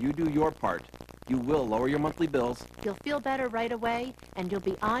 and you do your part, you will lower your monthly bills. You'll feel better right away, and you'll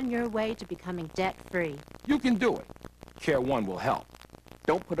be on your way to becoming debt-free. You can do it. Care One will help.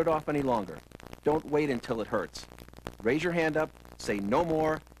 Don't put it off any longer. Don't wait until it hurts. Raise your hand up, say no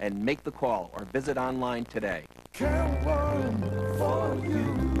more, and make the call, or visit online today.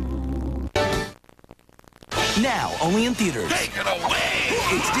 Now, only in theaters. Take it away!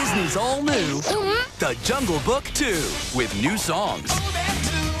 It's Disney's all-new The Jungle Book 2, with new songs,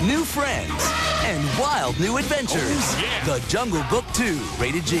 new friends, and wild new adventures. The Jungle Book 2,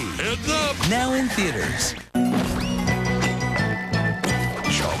 rated G. Heads up! Now in theaters.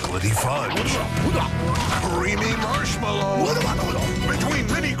 Chocolatey fudge. Creamy marshmallow. Between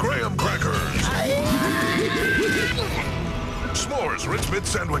mini graham crackers. S'mores Ritz Bit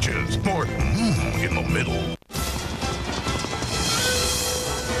sandwiches. More in the middle.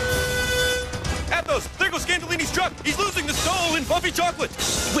 Athos, there goes Scandalini's truck. He's losing the soul in fluffy chocolate.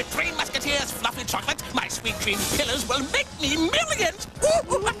 With 3 musketeers fluffy chocolate, my sweet cream pillars will make me millions.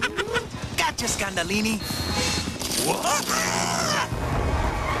 Gotcha, Scandalini. What?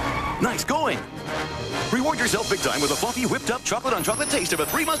 Nice going. Reward yourself big time with a fluffy whipped-up chocolate-on-chocolate taste of a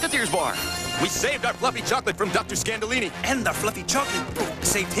 3 Musketeers bar. We saved our fluffy chocolate from Dr. Scandalini. And the fluffy chocolate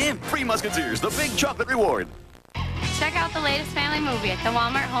saved him. 3 Musketeers, the big chocolate reward. Check out the latest family movie at the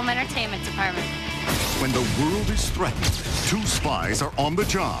Walmart Home Entertainment Department. When the world is threatened, 2 spies are on the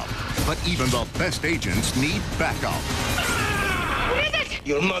job. But even the best agents need backup. What is it?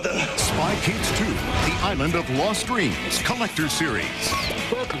 Your mother. Spy Kids 2, The Island of Lost Dreams, Collector's Series.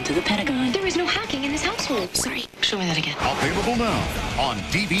 Welcome to the Pentagon. There is no hacking in this household. Sorry, show me that again. Available now on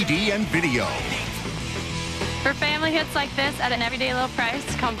DVD and video. For family hits like this at an everyday low price,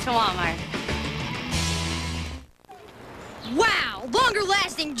 come to Walmart. Wow, longer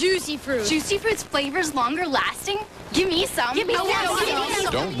lasting juicy fruit. Juicy Fruit's flavors longer lasting? Give me some. Give me some.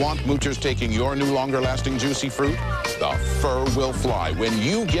 Don't want moochers taking your new longer-lasting juicy fruit? The fur will fly when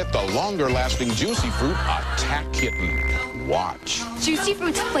you get the longer-lasting juicy fruit Attack Kitten. Watch. Juicy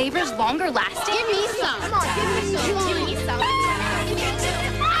Fruit's flavors longer lasting? Give me some. Come on, give me some. Give me some.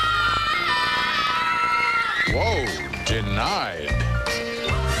 Whoa, denied.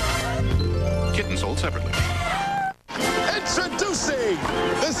 Kitten sold separately. Introducing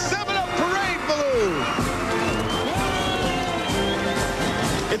the 7-Up Parade Balloon!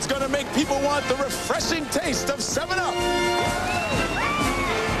 It's gonna make people want the refreshing taste of 7-Up.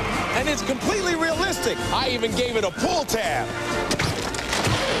 And it's completely realistic. I even gave it a pull tab.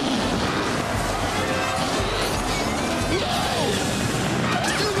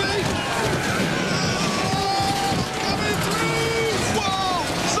 Whoa!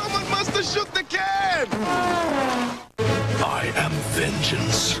 Someone must have shook the can! I am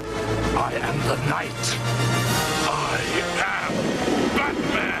vengeance. I am the night. I am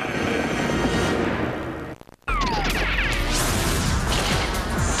Batman.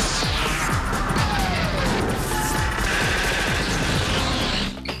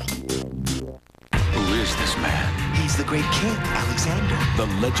 Who is this man? He's the great king, Alexander. The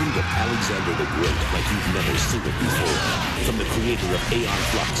legend of Alexander the Great, like you've never seen it before. From the creator of Aeon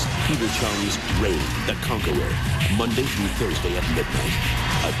Flux, Peter Chung's Reign, the Conqueror. Monday through Thursday at midnight.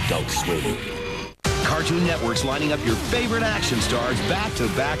 Adult Swim. Cartoon Network's lining up your favorite action stars back to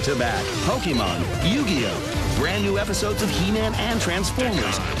back to back. Pokemon, Yu-Gi-Oh! Brand new episodes of He-Man and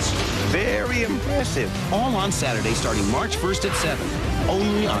Transformers. Very impressive. All on Saturday starting March 1st at 7.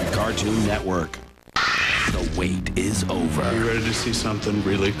 Only on Cartoon Network. The wait is over. You ready to see something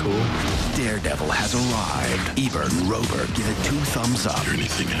really cool? Daredevil has arrived. Ebert and Rover give it 2 thumbs up.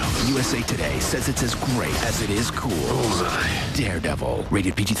 Anything else? USA Today says it's as great as it is cool. Bullseye. Daredevil,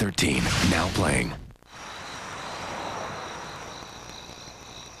 rated PG-13, now playing.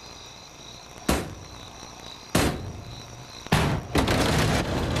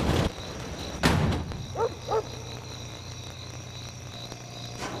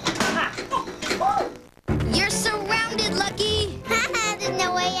 You're surrounded, Lucky. There's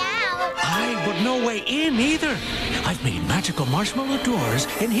no way out. Aye, but no way in either. I've made magical marshmallow doors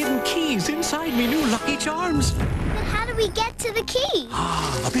and hidden keys inside me new Lucky Charms. But how do we get to the key?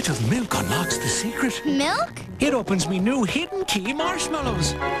 Ah, a bit of milk unlocks the secret. Milk? It opens me new hidden key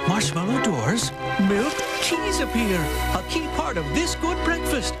marshmallows. Marshmallow doors, milk, keys appear. A key part of this good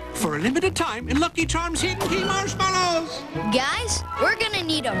breakfast. For a limited time in Lucky Charms hidden key marshmallows. Guys, we're gonna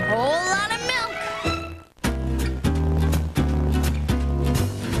need a whole lot of milk.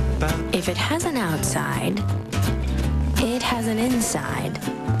 If it has an outside, it has an inside.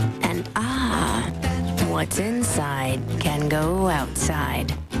 And what's inside can go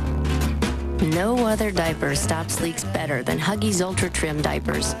outside. No other diaper stops leaks better than Huggies Ultra Trim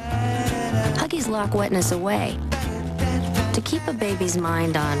diapers. Huggies lock wetness away to keep a baby's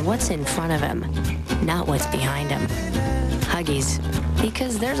mind on what's in front of him, not what's behind him. Huggies,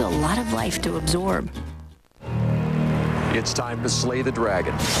 because there's a lot of life to absorb. It's time to slay the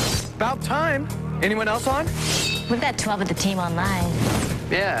dragon. About time. Anyone else on? We've got 12 of the team online.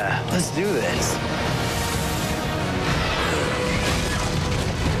 Yeah, let's do this.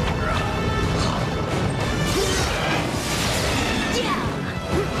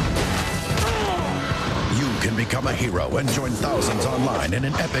 You can become a hero and join thousands online in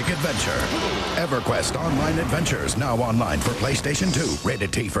an epic adventure. EverQuest Online Adventures, now online for PlayStation 2,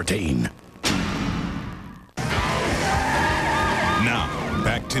 rated T for teen. Now,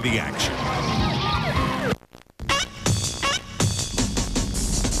 back to the action.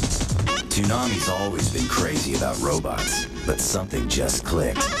 Toonami's always been crazy about robots, but something just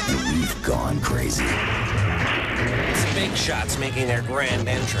clicked, and we've gone crazy. It's big shots making their grand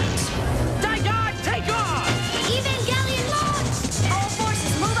entrance. Die, take off! Evangelion launch! All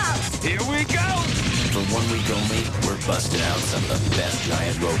forces move out! Here we go! For 1 week only, we're busting out some of the best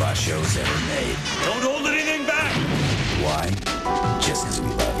giant robot shows ever made. Don't hold anything back! Why? Just because we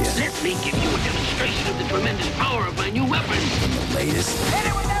love you. Let me give you a demonstration of the tremendous power of my new weapon! From the latest Hit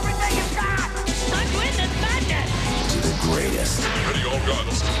it with everything you've got! I'm with the madness! to the greatest. Ready, all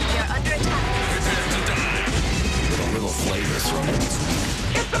goggles. You're under attack. Prepare to die. With a little flavor thrown in between.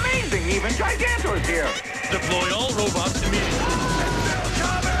 It's amazing! Even Gigantor's here! Deploy all robots immediately.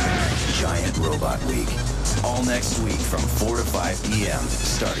 Giant Robot Week. All next week from 4 to 5 p.m.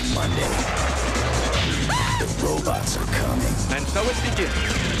 starting Monday. The robots are coming. And so it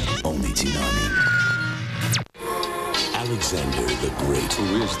begins. Only Toonami. Alexander the Great.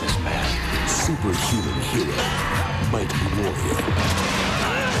 Who is this man? Superhuman hero. Mighty warrior.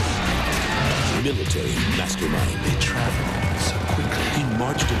 Military mastermind. They travel so quickly. He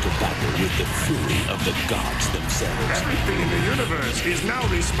marched into battle with the fury of the gods themselves. Everything in the universe is now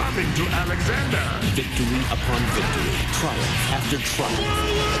responding to Alexander. Victory upon victory. Triumph after triumph.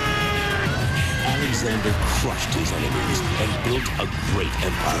 Alexander crushed his enemies and built a great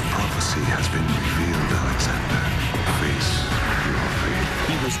empire. Prophecy has been revealed, Alexander. Face your fate.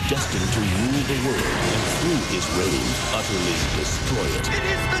 He was destined to rule the world and through his reign, utterly destroy it. It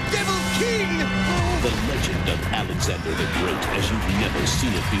is the Devil King! The legend of Alexander the Great as you've never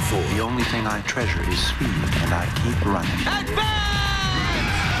seen it before. The only thing I treasure is speed, and I keep running.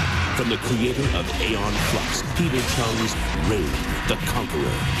 From the creator of Aeon Flux, Peter Chung's Rain, the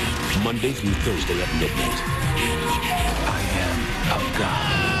Conqueror. Monday through Thursday at midnight. I am a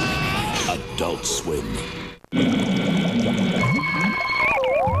god. Adult Swim.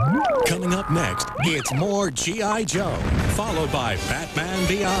 Coming up next, it's more G.I. Joe, followed by Batman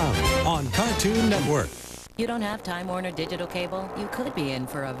Beyond on Cartoon Network. You don't have Time Warner Digital Cable? You could be in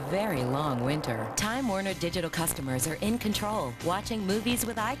for a very long winter. Time Warner Digital customers are in control, watching movies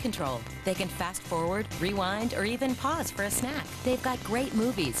with eye control. They can fast forward, rewind, or even pause for a snack. They've got great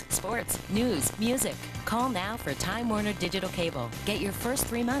movies, sports, news, music. Call now for Time Warner Digital Cable. Get your first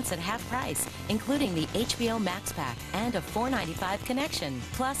 3 months at half price, including the HBO Max Pack and a $4.95 connection.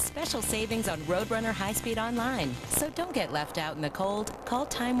 Plus special savings on Roadrunner High Speed Online. So don't get left out in the cold. Call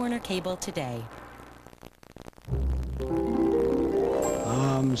Time Warner Cable today.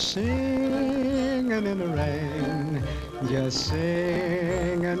 I'm singing in the rain, just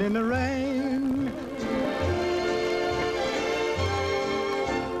singing in the rain.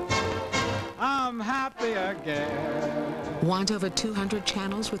 I'm happy again. Want over 200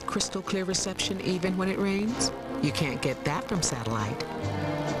 channels with crystal clear reception even when it rains? You can't get that from satellite.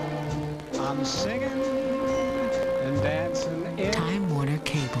 I'm singing and dancing in Time Warner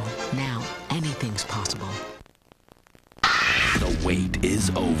Cable. Now anything's possible. The wait is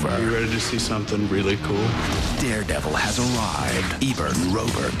over. Are you ready to see something really cool? Daredevil has arrived. Ebert and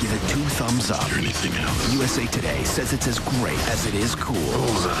Rover give it 2 thumbs up. Anything else? USA Today says it's as great as it is cool.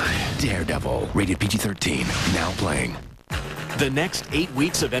 Bullseye. Daredevil, rated PG-13, now playing. The next 8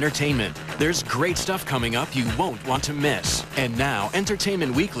 weeks of entertainment. There's great stuff coming up you won't want to miss. And now,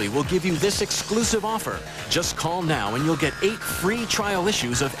 Entertainment Weekly will give you this exclusive offer. Just call now and you'll get 8 free trial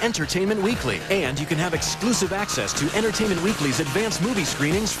issues of Entertainment Weekly. And you can have exclusive access to Entertainment Weekly's advanced movie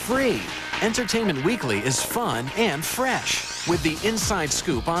screenings free. Entertainment Weekly is fun and fresh, with the inside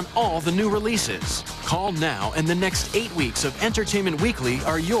scoop on all the new releases. Call now and the next 8 weeks of Entertainment Weekly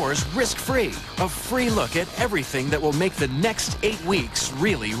are yours risk-free. A free look at everything that will make the next 8 weeks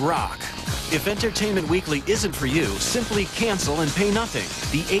really rock. If Entertainment Weekly isn't for you, simply cancel and pay nothing.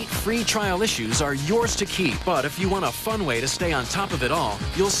 The 8 free trial issues are yours to keep. But if you want a fun way to stay on top of it all,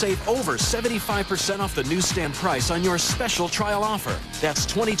 you'll save over 75% off the newsstand price on your special trial offer. That's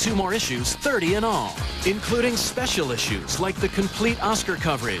 22 more issues, 30 in all, including special issues like the complete Oscar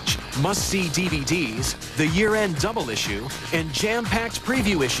coverage, must-see DVDs, the year-end double issue, and jam-packed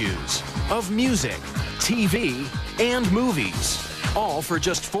preview issues of music, TV, and movies. All for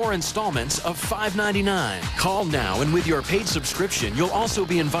just 4 installments of $5.99. Call now, and with your paid subscription, you'll also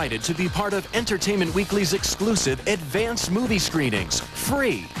be invited to be part of Entertainment Weekly's exclusive advanced movie screenings,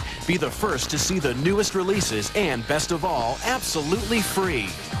 free. Be the first to see the newest releases, and best of all, absolutely free.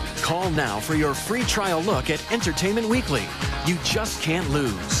 Call now for your free trial look at Entertainment Weekly. You just can't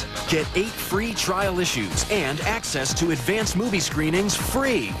lose. Get 8 free trial issues and access to advanced movie screenings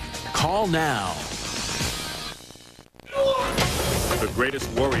free. Call now. The greatest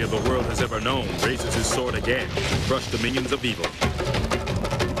warrior the world has ever known raises his sword again to crush the minions of evil.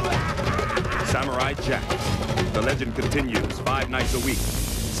 Samurai Jack. The legend continues 5 nights a week,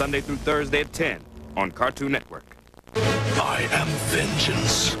 Sunday through Thursday at 10 on Cartoon Network. I am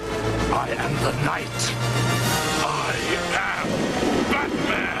vengeance. I am the night. I am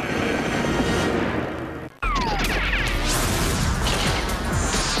Batman!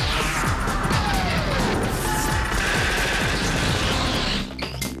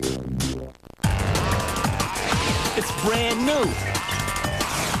 It's brand new.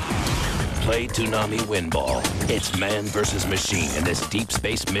 Play Toonami Winball. It's man versus machine in this deep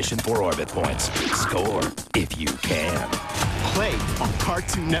space mission for orbit points. Score if you can. Play on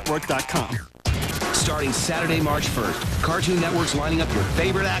CartoonNetwork.com. Starting Saturday, March 1st, Cartoon Network's lining up your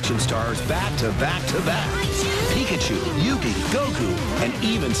favorite action stars back to back to back. Pikachu, Yugi, Goku, and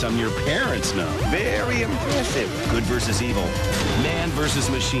even some your parents know. Very impressive. Good versus evil, man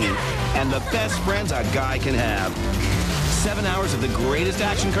versus machine, and the best friends a guy can have. 7 hours of the greatest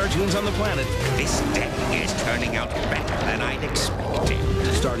action cartoons on the planet. This day is turning out better than I'd expected.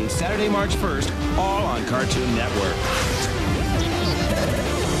 Starting Saturday, March 1st, all on Cartoon Network.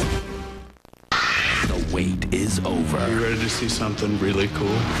 The wait is over. Are you ready to see something really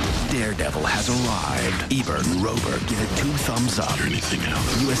cool? Daredevil has arrived. Ebert and Robert give it 2 thumbs up. Or anything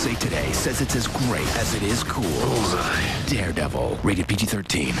else? USA Today says it's as great as it is cool. Bullseye. Daredevil, rated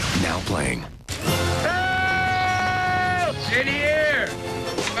PG-13, now playing. Help! In here!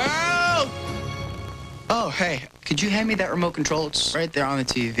 Help! Oh, hey, could you hand me that remote control? It's right there on the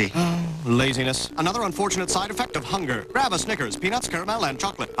TV. Laziness. Another unfortunate side effect of hunger. Grab a Snickers, peanuts, caramel, and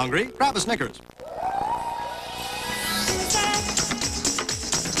chocolate. Hungry? Grab a Snickers.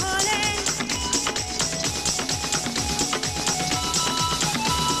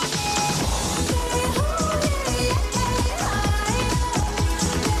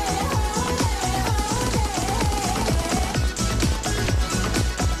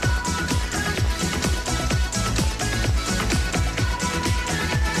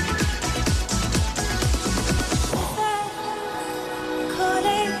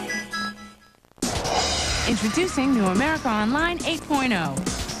 Introducing New America Online 8.0.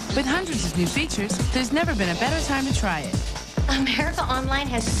 With hundreds of new features, there's never been a better time to try it. America Online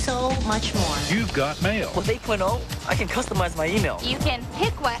has so much more. You've got mail. With 8.0, I can customize my email. You can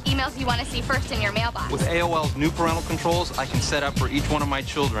pick what emails you want to see first in your mailbox. With AOL's new parental controls, I can set up for each one of my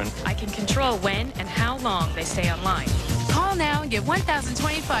children. I can control when and how long they stay online. Call now and get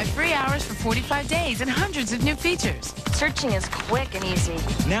 1,025 free hours for 45 days and hundreds of new features. Searching is quick and easy.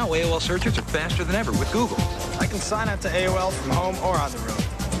 Now AOL searches are faster than ever with Google. I can sign up to AOL from home or on the road.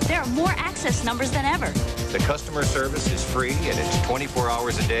 There are more access numbers than ever. The customer service is free and it's 24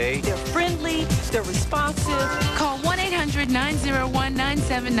 hours a day. They're friendly, they're responsive. Call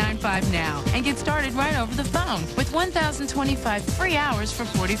 1-800-901-9795 now and get started right over the phone with 1,025 free hours for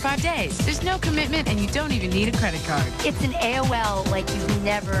 45 days. There's no commitment and you don't even need a credit card. It's an AOL like you've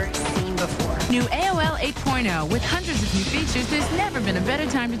never seen before. New AOL 8.0 with hundreds of new features. There's never been a better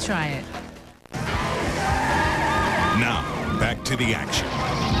time to try it. Now, back to the action.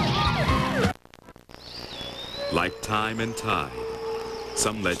 Like time and tide,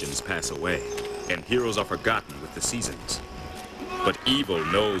 some legends pass away, and heroes are forgotten with the seasons. But evil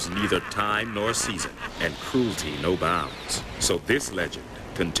knows neither time nor season, and cruelty no bounds. So this legend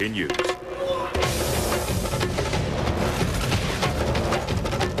continues.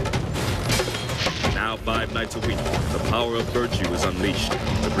 Now 5 nights a week, the power of virtue is unleashed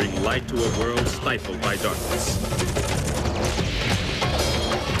to bring light to a world stifled by darkness.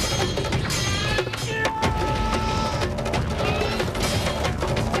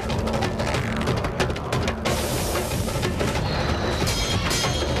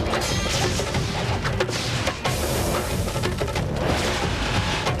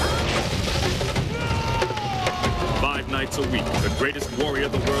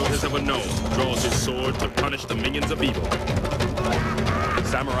 universe ever known draws his sword to punish the minions of evil.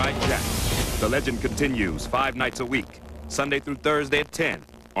 Samurai Jack. The legend continues 5 nights a week, Sunday through Thursday at 10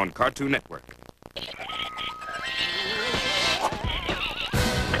 on Cartoon Network.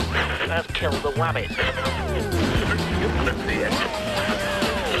 Let's kill the wabbit.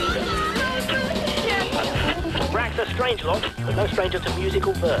 Brack's a strange lot, but no stranger to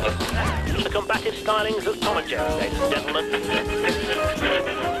musical verse. The combative stylings of Tom and Jerry, ladies and gentlemen.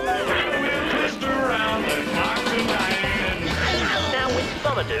 Twist around and knock tonight. Now with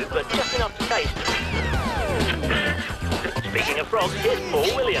some ado, but just enough to taste. Speaking of frogs, here's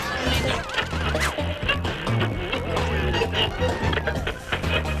Paul Williams.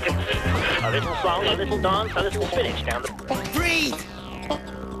 A little song, a little dance, a little spinach down the... Breathe!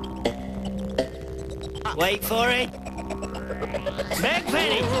 Wait for it. Meg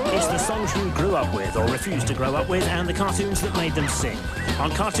Penny! It's the songs you grew up with or refused to grow up with and the cartoons that made them sing. On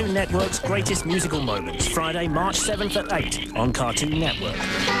Cartoon Network's Greatest Musical Moments, Friday, March 7th at 8 on Cartoon Network.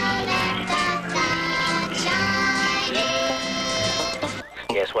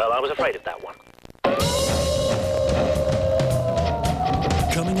 Yes, well, I was afraid of that one.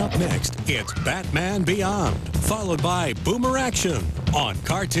 Coming up next, it's Batman Beyond, followed by Boomer Action on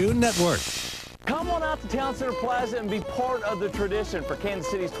Cartoon Network. Come on out to Town Center Plaza and be part of the tradition for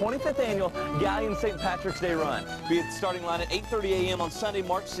Kansas City's 25th annual Galleon St. Patrick's Day Run. Be at the starting line at 8:30 a.m. on Sunday,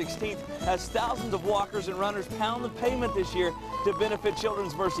 March 16th, as thousands of walkers and runners pound the pavement this year to benefit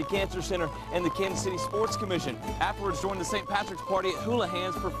Children's Mercy Cancer Center and the Kansas City Sports Commission. Afterwards, join the St. Patrick's Party at Hula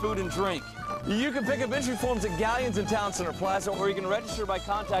Hands for food and drink. You can pick up entry forms at Galleons in Town Center Plaza, or you can register by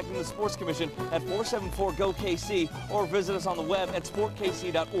contacting the Sports Commission at 474-GO-KC or visit us on the web at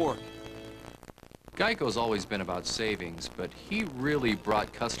sportkc.org. Geico's always been about savings, but he really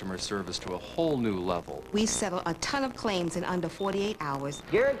brought customer service to a whole new level. We settle a ton of claims in under 48 hours.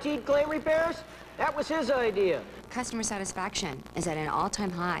 Guaranteed claim repairs? That was his idea. Customer satisfaction is at an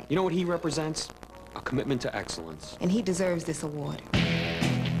all-time high. You know what he represents? A commitment to excellence. And he deserves this award.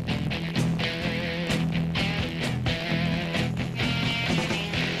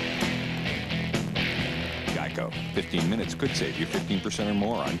 Geico. 15 minutes could save you 15% or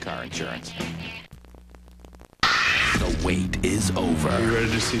more on car insurance. The wait is over. Are you ready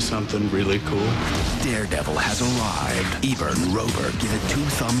to see something really cool? Daredevil has arrived. Ebert and Rober give it 2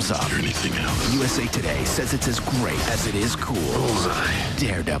 thumbs up. Anything else? USA Today says it's as great as it is cool. Bullseye.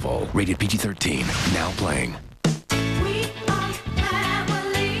 Daredevil, rated PG-13, now playing.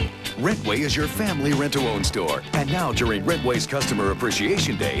 Rentway is your family rent-to-own store. And now during Rentway's Customer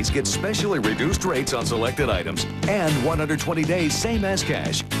Appreciation Days, get specially reduced rates on selected items and 120 days same as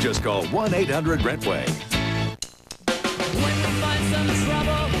cash. Just call 1-800-RENTWAY. When we find some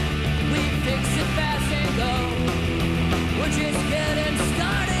trouble, we fix it fast and go. We're just getting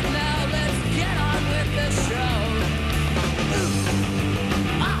started now, let's get on with the show. Ooh.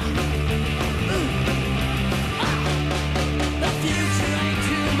 Ah. Ooh. Ah. The future ain't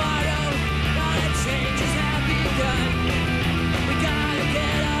tomorrow, now the changes have begun. We gotta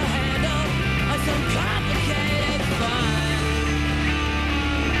get a handle on some complicated fun.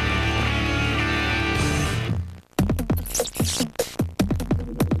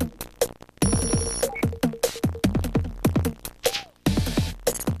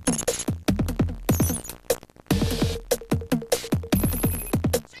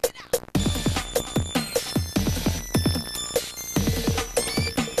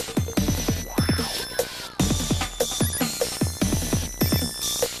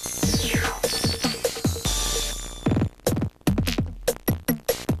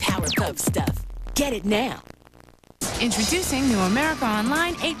 Stuff. Get it now. Introducing New America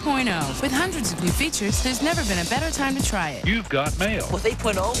Online 8.0. With hundreds of new features, there's never been a better time to try it. You've got mail. With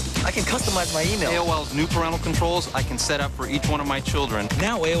 8.0, I can customize my email. AOL's new parental controls I can set up for each one of my children.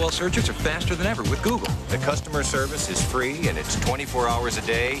 Now AOL searches are faster than ever with Google. The customer service is free and it's 24 hours a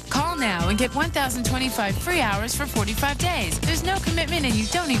day. Call now and get 1,025 free hours for 45 days. There's no commitment and you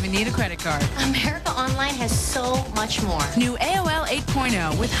don't even need a credit card. America Online has so much more. New AOL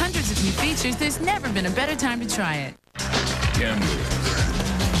 8.0 with hundreds of new features. There's never been a better time to try it. Gamblers,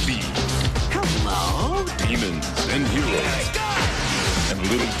 thieves, hello, demons and heroes, and a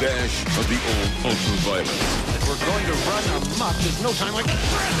little dash of the old ultraviolet. We're going to run amok. There's no time like the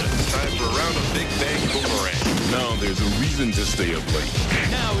present. Time for a round of Big Bang Boomerang. Now there's a reason to stay up late.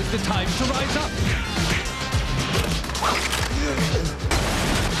 Now is the time to rise up.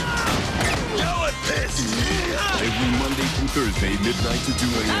 Yell at this! Every Monday through Thursday, midnight to 2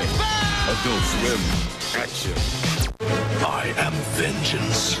 a.m. Adult Swim. Action. I am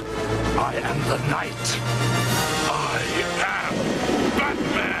vengeance. I am the night. I am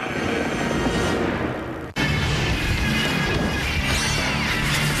Batman.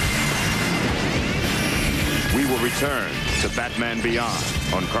 return to Batman Beyond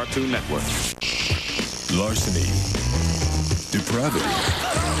on Cartoon Network. Larceny, depravity,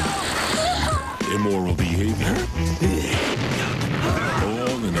 immoral behavior,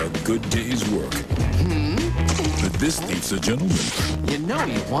 all in a good day's work. But this thief's a gentleman. You know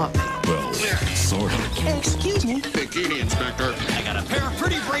you want me. Well, sort of. Excuse me. Bikini, Inspector. I got a pair of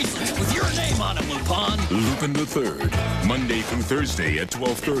pretty bracelets with your name on them, Lupin. Lupin the Third, Monday through Thursday at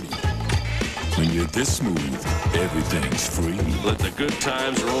 12:30. When you're this smooth, everything's free. Let the good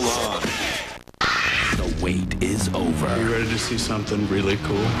times roll on. The wait is over. Are you ready to see something really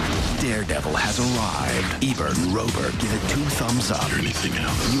cool? Daredevil has arrived. Ebert and Robert give it 2 thumbs up. Anything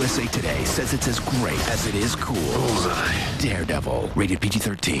else? USA Today says it's as great as it is cool. Bullseye. Daredevil, rated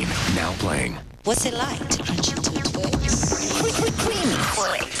PG-13, now playing. What's it like to crunch into a Twix? Creamy.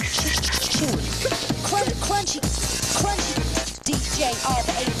 Chewy. Crunchy. DJ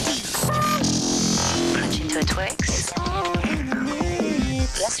R-A-D. Crunch into a Twix?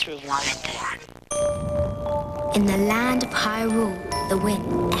 Let's rewind that. In the land of Hyrule, the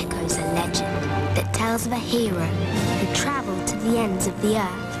wind echoes a legend that tells of a hero who traveled to the ends of the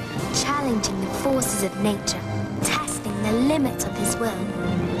earth, challenging the forces of nature, testing the limits of his will,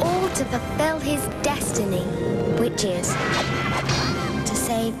 all to fulfill his destiny, which is to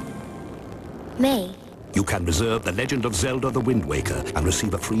save me. You can reserve The Legend of Zelda The Wind Waker and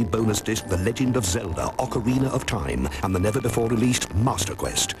receive a free bonus disc, The Legend of Zelda Ocarina of Time, and the never-before-released Master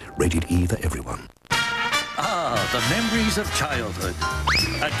Quest, rated E for everyone. Ah, the memories of childhood.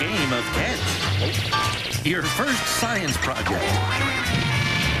 A game of catch. Your first science project.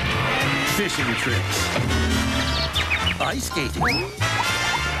 Fishing trips. Ice skating.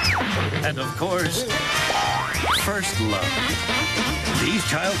 And of course, first love. These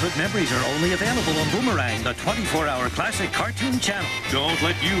childhood memories are only available on Boomerang, the 24-hour classic cartoon channel. Don't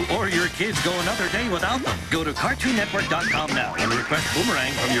let you or your kids go another day without them. Go to CartoonNetwork.com now and request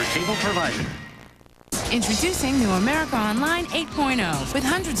Boomerang from your cable provider. Introducing New America Online 8.0. With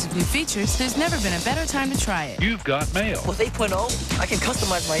hundreds of new features, there's never been a better time to try it. You've got mail. With 8.0, I can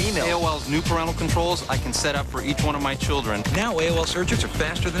customize my email. AOL's new parental controls I can set up for each one of my children. Now AOL searches are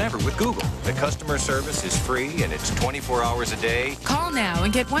faster than ever with Google. The customer service is free and it's 24 hours a day. Call now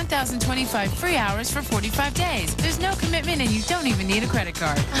and get 1,025 free hours for 45 days. There's no commitment and you don't even need a credit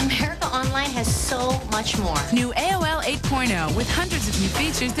card. America Online has so much more. New AOL 8.0 with hundreds of new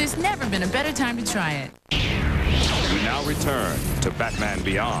features. There's never been a better time to try it. We now return to Batman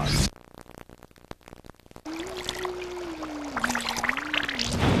Beyond.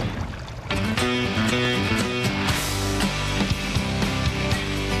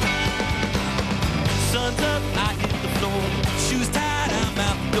 Sun's up, I hit the floor. Shoes tied, I'm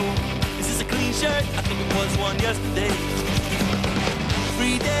out the door. Is this a clean shirt? I think it was one yesterday.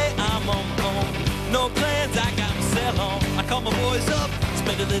 Free day, I'm on my own. No plans, I got myself home. I call my boys up,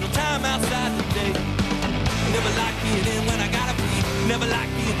 spend a little time outside today. Never like being in when I gotta be. Never like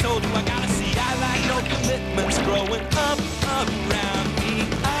being told who I gotta see. I like no commitments growing up around me.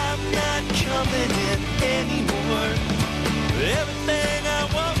 I'm not coming in anymore. Everything I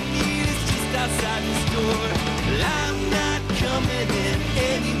want need is just outside this door. I'm not coming in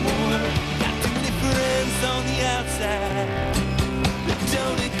anymore. Got too many friends on the outside that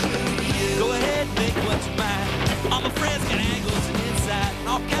don't include you. Go ahead, make what's mine. All my friends got angles and insight and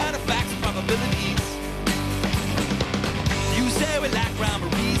all kind of facts and probabilities. You say we lack rhyme or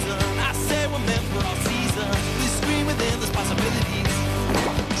reason. I say we're meant for all seasons. We scream within those possibilities.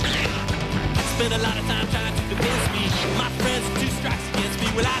 Spend a lot of time trying to convince me. My friends are 2 strikes against me.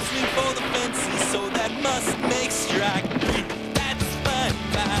 Well, I swing for the fences, so that must make strike 3. That's fine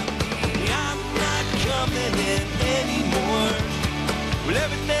by me. I'm not coming in anymore. Well,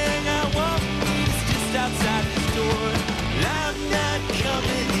 everything I want is just outside this door. I'm not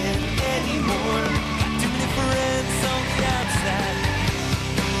coming in anymore. Got too many friends on the outside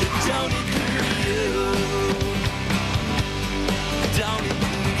that don't include you. Don't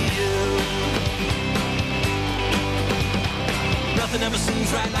include you. Nothing ever seems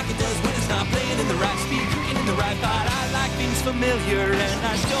right like it does when it's not playing in the right speed, cooking in the right pot. I like things familiar and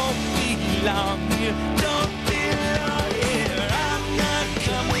I don't belong here. Don't belong here. I'm not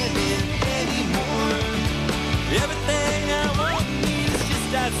coming in anymore. Everything I want is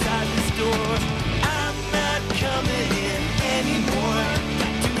just outside this door. I'm not coming in anymore.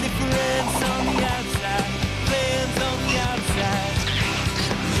 Got too many friends on the outside, plans on the outside.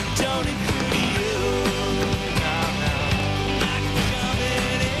 Don't include you. No, no. Not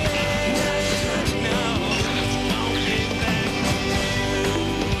coming in. No, won't be back.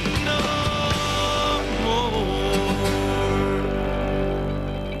 No.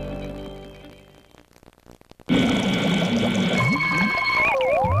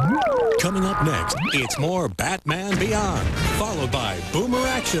 It's more Batman Beyond, followed by Boomer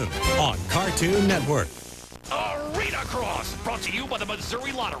Action on Cartoon Network. Arena Cross, brought to you by the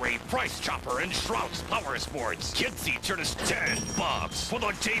Missouri Lottery, Price Chopper, and Shrouds Power Sports. Kid seats are just $10 for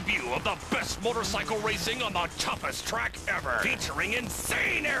the debut of the best motorcycle racing on the toughest track ever. Featuring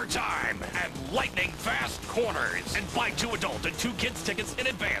insane airtime and lightning-fast corners. And buy 2 adult and 2 kids tickets in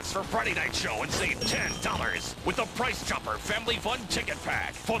advance for Friday night show and save $10 with the Price Chopper Family Fun Ticket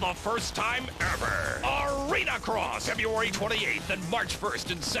Pack for the first time ever. Arena Cross, February 28th and March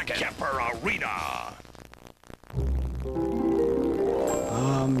 1st and 2nd. Kemper Arena.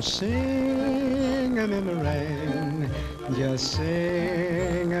 I'm singing in the rain, just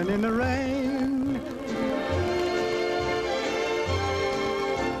singing in the rain.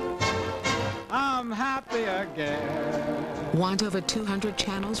 I'm happy again. Want over 200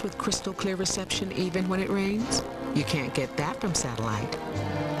 channels with crystal clear reception even when it rains? You can't get that from satellite.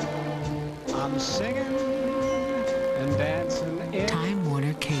 I'm singing and dancing in Time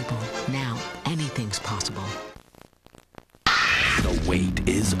Warner Cable. Now anything's possible. The wait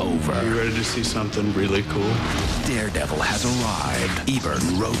is over. Are you ready to see something really cool? Daredevil has arrived. Ebert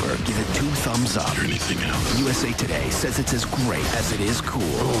and Rover give it 2 thumbs up. Anything else? USA Today says it's as great as it is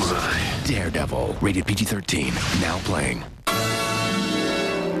cool. Bullseye. Daredevil, rated PG-13, now playing.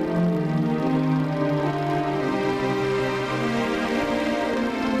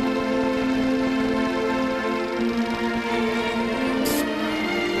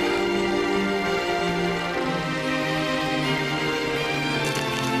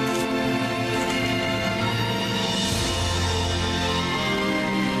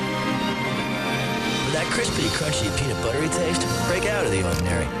 Crispy, crunchy, peanut buttery taste? Break out of the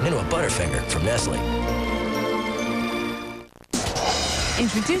ordinary into a Butterfinger from Nestle.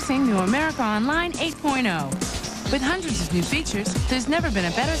 Introducing New America Online 8.0. With hundreds of new features, there's never been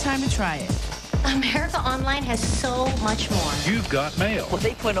a better time to try it. America Online has so much more. You've got mail. With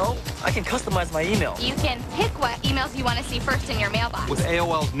 8.0, I can customize my email. You can pick what emails you want to see first in your mailbox. With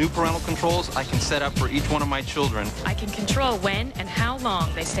AOL's new parental controls, I can set up for each one of my children. I can control when and how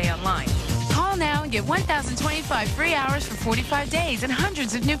long they stay online. Call now and get 1,025 free hours for 45 days and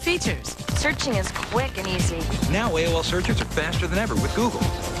hundreds of new features. Searching is quick and easy. Now AOL searches are faster than ever with Google.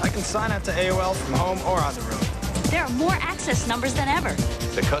 I can sign up to AOL from home or on the road. There are more access numbers than ever.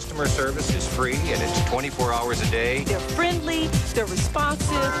 The customer service is free and it's 24 hours a day. They're friendly, they're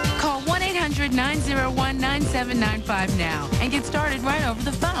responsive. Call 1-800-901-9795 now and get started right over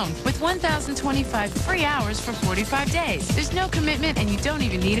the phone with 1,025 free hours for 45 days. There's no commitment and you don't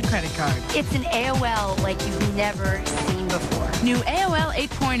even need a credit card. It's an AOL like you've never seen before. New AOL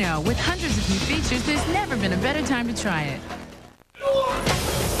 8.0 with hundreds of new features. There's never been a better time to try it.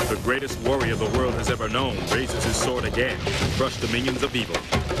 The greatest warrior the world has ever known raises his sword again to crush the minions of evil.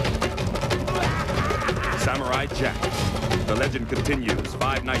 Samurai Jack. The legend continues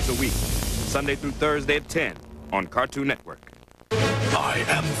 5 nights a week, Sunday through Thursday at 10 on Cartoon Network. I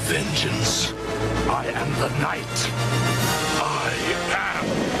am vengeance. I am the night. I am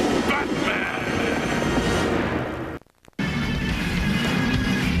Batman.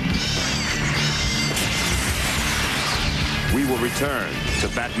 We will return to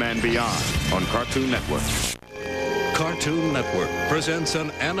Batman Beyond on Cartoon Network. Cartoon Network presents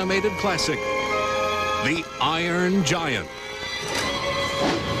an animated classic, The Iron Giant.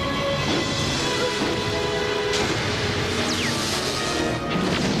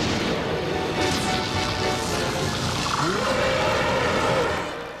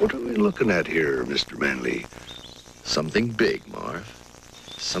 What are we looking at here, Mr. Manley? Something big, Marv.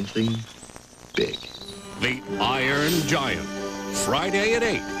 Something big. The Iron Giant. Friday at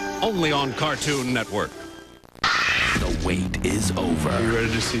 8, only on Cartoon Network. The wait is over. Are you ready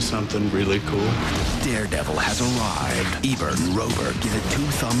to see something really cool? Daredevil has arrived. Ebert and Rover give it 2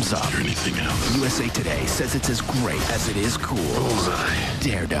 thumbs up. Anything else? USA Today says it's as great as it is cool. Bullseye.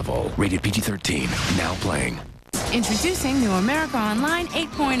 Daredevil, rated PG-13, now playing. Introducing New America Online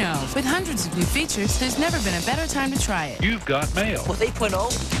 8.0. With hundreds of new features, there's never been a better time to try it. You've got mail. With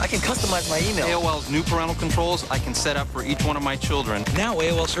 8.0, I can customize my email. AOL's new parental controls, I can set up for each one of my children. Now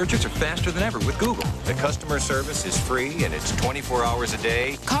AOL searches are faster than ever with Google. The customer service is free and it's 24 hours a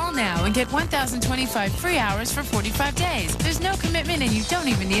day. Call now and get 1,025 free hours for 45 days. There's no commitment and you don't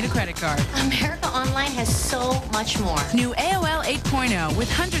even need a credit card. America Online has so much more. New AOL 8.0 with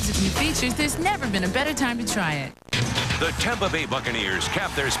hundreds of new features. There's never been a better time to try it. The Tampa Bay Buccaneers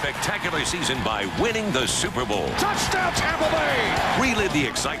cap their spectacular season by winning the Super Bowl. Touchdown, Tampa Bay! Relive the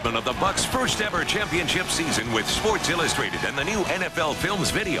excitement of the Bucs' first ever championship season with Sports Illustrated and the new NFL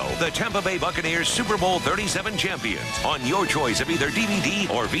Films video, The Tampa Bay Buccaneers Super Bowl 37 champions, on your choice of either DVD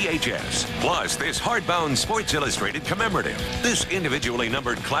or VHS. Plus, this hardbound Sports Illustrated commemorative. This individually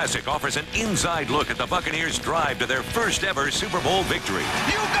numbered classic offers an inside look at the Buccaneers' drive to their first ever Super Bowl victory.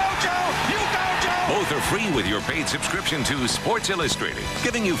 You go, Joe! You go, Joe! Both are free with your paid subscription to Sports Illustrated,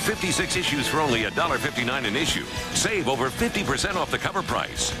 giving you 56 issues for only $1.59 an issue. Save over 50% off the cover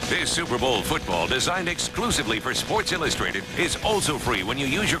price. This Super Bowl football, designed exclusively for Sports Illustrated, is also free when you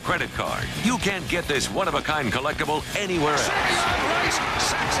use your credit card. You can't get this one-of-a-kind collectible anywhere else.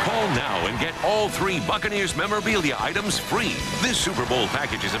 Call now and get all 3 Buccaneers memorabilia items free. This Super Bowl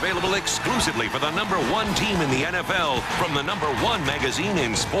package is available exclusively for the #1 team in the NFL from the #1 magazine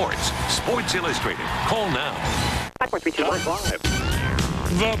in sports, Sports Illustrated. Call now. 5.3215.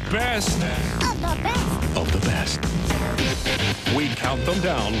 The best of the best. We count them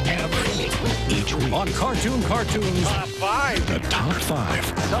down each week on Cartoons. Top 5. The top 5.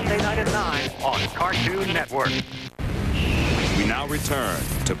 Sunday night at 9 on Cartoon Network. We now return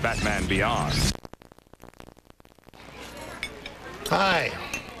to Batman Beyond. Hi.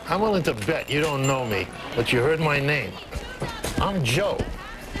 I'm willing to bet you don't know me, but you heard my name. I'm Joe.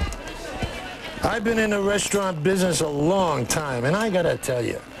 I've been in the restaurant business a long time, and I gotta tell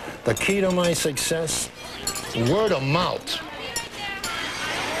you, the key to my success, word of mouth.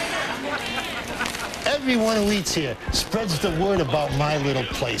 Everyone who eats here spreads the word about my little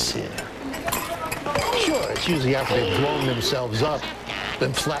place here. Sure, it's usually after they've blown themselves up,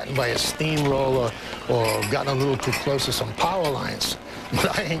 been flattened by a steamroller, or gotten a little too close to some power lines.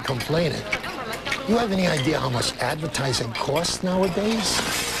 But I ain't complaining. You have any idea how much advertising costs nowadays?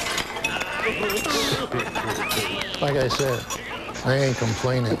 Like I said, I ain't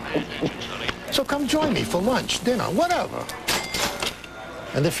complaining. So come join me for lunch, dinner, whatever.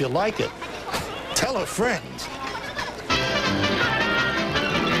 And if you like it, tell a friend.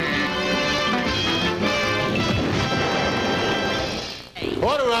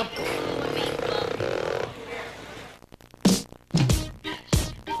 Order up.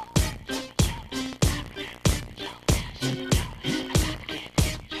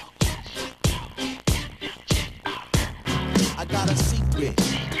 I got a secret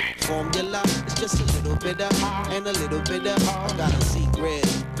formula. It's just a little bit of and a little bit of. I got a secret,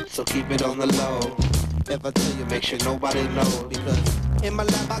 so keep it on the low. If I tell you, make sure nobody knows. Because in my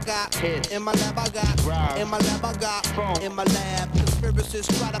lab I got hits. In my lab I got rhymes. In my lab I got phone. In my lab,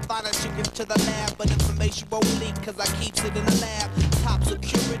 conspiracists try to find a secret to the lab, but information won't leak because I keep it in the lab. Top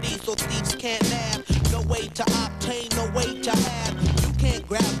security, so thieves can't nab. No way to obtain, no way to have. You can't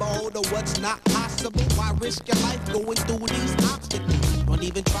grab a hold of what's not possible. Why risk your life going through these obstacles? Don't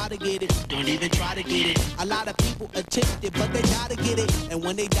even try to get it. Don't even try to get it. A lot of people attempt it, but they gotta get it. And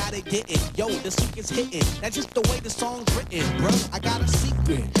when they gotta get it, yo, the secret's hitting. That's just the way the song's written, bruh. I got a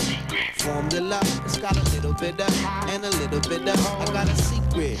secret formula. It's got a little bit of and a little bit of. I got a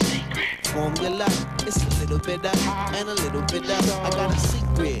secret formula. It's a little bit of and a little bit of. I got a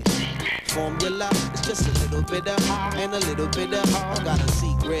secret formula. It's just a little bit of and a little bit of. I got a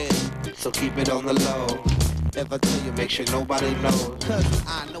secret, so keep it on the low. If I tell you, make sure nobody knows. Cause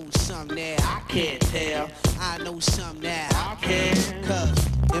I know something that I can't tell. I know something that I can. Cause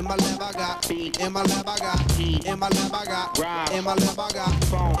in my lab I got beat. In my lab I got heat. In my lab I got rhyme. In my lab I got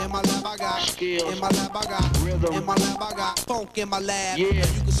phone. In my lab I got skills. In my lab I got rhythm. In my lab I got funk. In my lab, yeah, you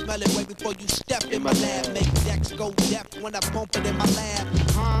can smell it way before you step in my lab. Make decks go deaf when I bump it in my lab.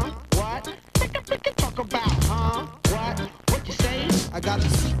 Huh? What? Talk about, huh? What you say? I got a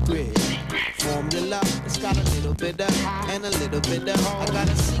secret formula. It's got a little bit of and a little bit of. I got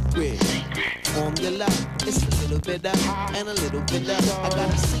a secret formula. It's a little bit of and a little bit of. I got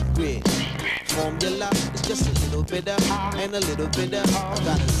a secret formula. It's just a little bit of and a little bit of. I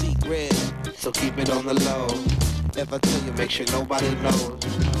got a secret, so keep it on the low. If I tell you, make sure nobody knows.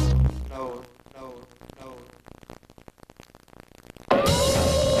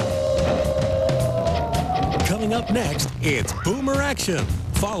 Coming up next, it's Boomer Action,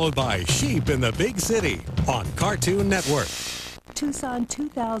 followed by Sheep in the Big City on Cartoon Network. Tucson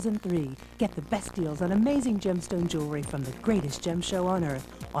 2003. Get the best deals on amazing gemstone jewelry from the greatest gem show on earth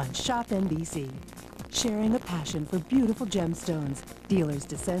on Shop NBC. Sharing a passion for beautiful gemstones, dealers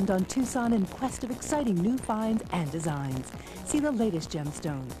descend on Tucson in quest of exciting new finds and designs. See the latest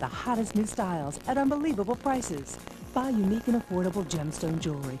gemstones, the hottest new styles at unbelievable prices. Buy unique and affordable gemstone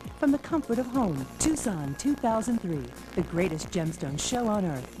jewelry from the comfort of home. Tucson 2003, the greatest gemstone show on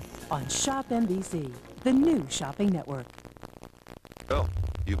earth on Shop NBC. the new shopping network. Oh,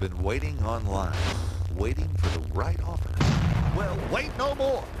 you've been waiting online, waiting for the right offer. Well, wait no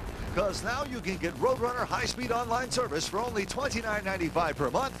more, because now you can get Roadrunner high-speed online service for only $29.95 per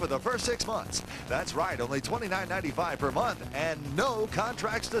month for the first 6 months. That's right, only $29.95 per month and no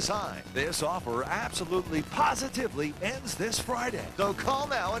contracts to sign. This offer absolutely positively ends this Friday. So call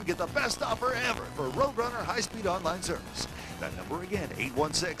now and get the best offer ever for Roadrunner high-speed online service. That number again,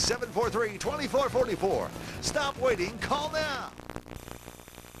 816-743-2444. Stop waiting, call now.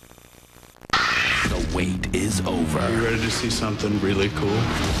 The wait is over. Are you ready to see something really cool?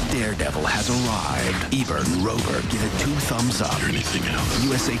 Daredevil has arrived. Ebert and Rover give it 2 thumbs up. Anything else?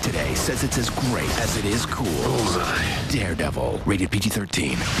 USA Today says it's as great as it is cool. Bullseye. Daredevil, rated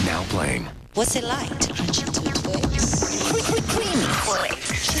PG-13, now playing. What's it like? Crunchy Twix. Creamy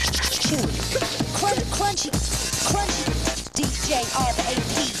Crunchy. DJ R-A-D.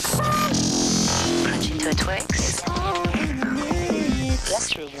 Crunchy to a Twix.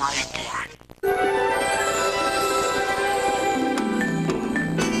 Let's rewind that.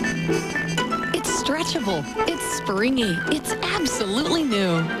 It's stretchable, it's springy, it's absolutely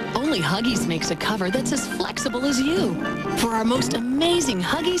new. Only Huggies makes a cover that's as flexible as you. For our most amazing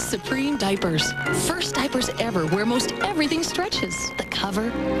Huggies Supreme diapers. First diapers ever where most everything stretches. The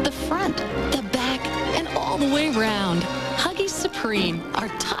cover, the front, the back, and all the way around. Huggies Supreme, our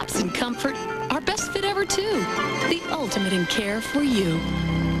tops in comfort, our best fit ever too. The ultimate in care for you.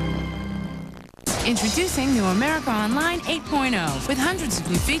 Introducing New America Online 8.0. With hundreds of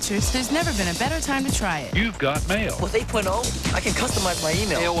new features, there's never been a better time to try it. You've got mail. With 8.0, I can customize my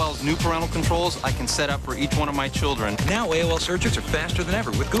email. AOL's new parental controls I can set up for each one of my children. Now AOL searches are faster than ever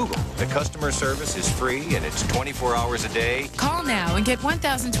with Google. The customer service is free and it's 24 hours a day. Call now and get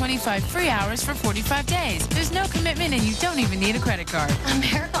 1,025 free hours for 45 days. There's no commitment and you don't even need a credit card.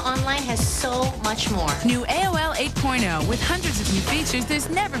 America Online has so much more. New AOL 8.0 with hundreds of new features.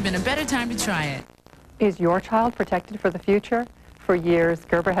 There's never been a better time to try it. Is your child protected for the future? For years,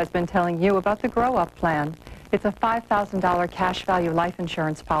 Gerber has been telling you about the Grow Up Plan. It's a $5,000 cash value life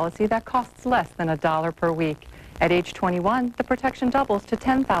insurance policy that costs less than $1 per week. At age 21, the protection doubles to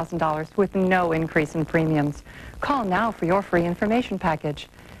 $10,000 with no increase in premiums. Call now for your free information package.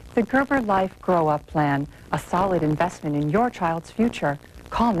 The Gerber Life Grow Up Plan, a solid investment in your child's future.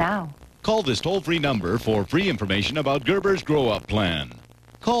 Call now. Call this toll-free number for free information about Gerber's Grow Up Plan.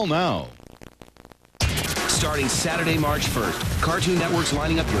 Call now. Starting Saturday, March 1st, Cartoon Network's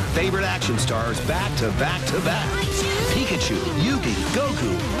lining up your favorite action stars back to back to back. Pikachu, Yugi,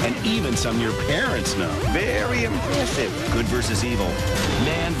 Goku, and even some your parents know. Very impressive. Good versus evil,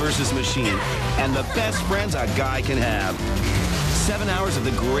 man versus machine, and the best friends a guy can have. 7 hours of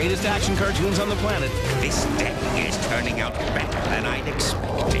the greatest action cartoons on the planet. This day is turning out better than I'd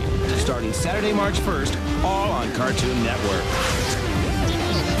expected. Starting Saturday, March 1st, all on Cartoon Network.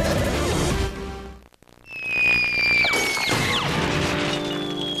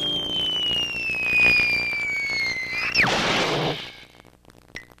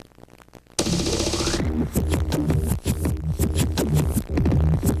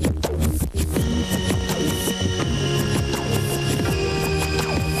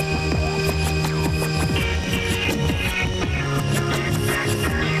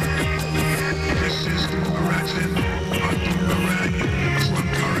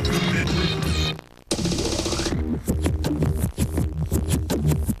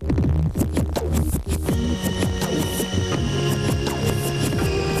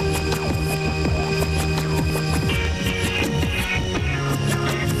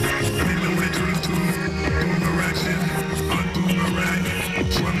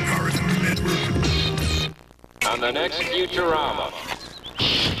 The next Futurama.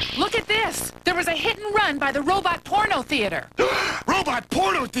 Look at this! There was a hit and run by the Robot Porno Theater. Robot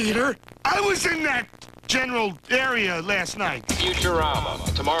Porno Theater? I was in that general area last night. Futurama,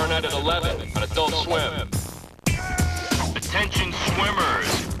 tomorrow night at 11 on Adult Swim. Attention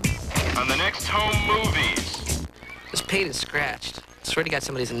swimmers, on the next Home Movies. This paint is scratched. I swear to God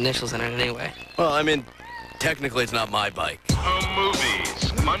somebody's initials in it anyway. Well, I mean, technically it's not my bike. Home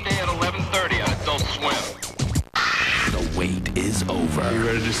Movies, Monday at 11:30 on Adult Swim. The wait is over. Are you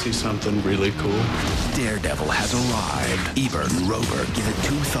ready to see something really cool? Daredevil has arrived. Ebert and Rover give it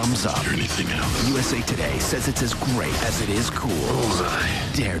 2 thumbs up. Anything else? USA Today says it's as great as it is cool. Bullseye.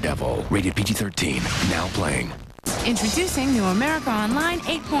 Daredevil, rated PG-13, now playing. Introducing new America Online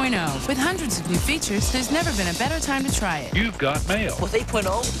 8.0. With hundreds of new features, there's never been a better time to try it. You've got mail. With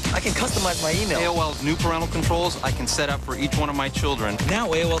 8.0, I can customize my email. AOL's new parental controls I can set up for each one of my children. Now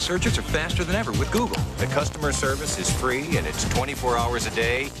AOL searches are faster than ever with Google. The customer service is free and it's 24 hours a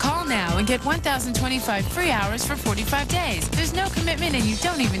day. Call now and get 1,025 free hours for 45 days. There's no commitment and you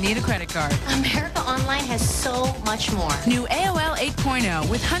don't even need a credit card. America Online has so much more. New AOL 8.0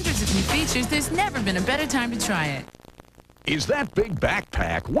 with hundreds of new features. There's never been a better time to try it. Is that big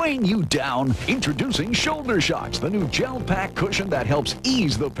backpack weighing you down? Introducing Shoulder Shocks, the new gel pack cushion that helps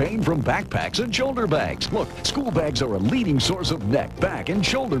ease the pain from backpacks and shoulder bags. Look, school bags are a leading source of neck, back, and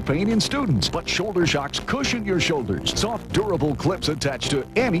shoulder pain in students, but Shoulder Shocks cushion your shoulders. Soft, durable clips attached to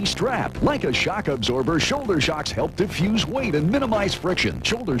any strap. Like a shock absorber, Shoulder Shocks help diffuse weight and minimize friction.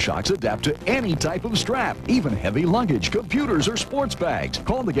 Shoulder Shocks adapt to any type of strap, even heavy luggage, computers, or sports bags.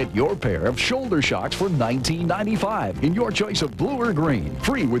 Call to get your pair of Shoulder Shocks for $19.95 in your choice of blue or green.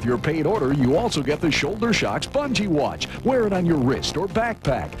 Free with your paid order, you also get the Shoulder Shocks Bungee Watch. Wear it on your wrist or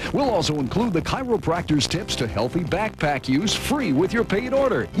backpack. We'll also include the chiropractor's tips to healthy backpack use free with your paid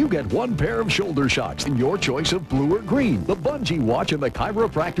order. You get one pair of Shoulder Shocks in your choice of blue or green. The Bungee Watch and the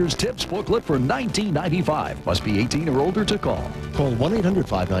chiropractor's tips booklet for $19.95. Must be 18 or older to call. Call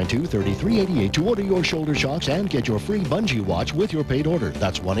 1-800-592-3388 to order your Shoulder Shocks and get your free Bungee Watch with your paid order.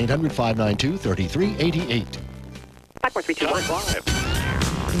 That's 1-800-592-3388.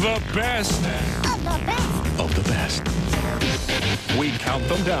 54325. The best of the best. We count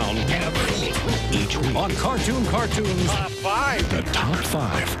them down each week on Cartoons. Top 5. The top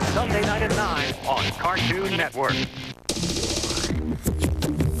 5. Sunday night at 9 on Cartoon Network.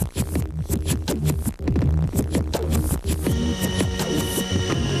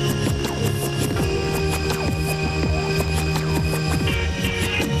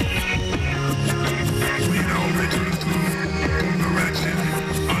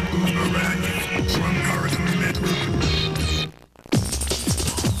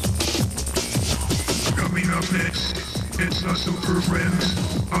 Next, it's the SuperFriends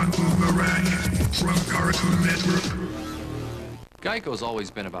on Boomerang from Cartoon Network. Geico's always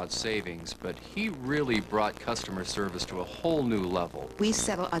been about savings, but he really brought customer service to a whole new level. We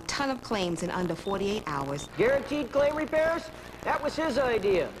settle a ton of claims in under 48 hours. Guaranteed claim repairs? That was his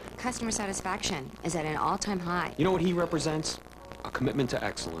idea. Customer satisfaction is at an all-time high. You know what he represents? A commitment to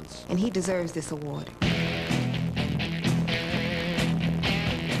excellence. And he deserves this award.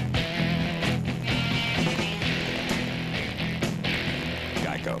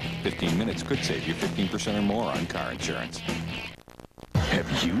 Geico. 15 minutes could save you 15% or more on car insurance. Have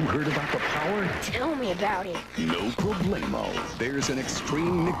you heard about the power? Tell me about it. No problemo. There's an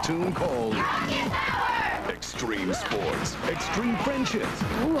extreme Nicktoon called Extreme Sports, Extreme Friendships.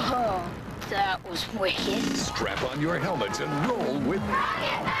 Whoa, that was wicked. Strap on your helmets and roll with me.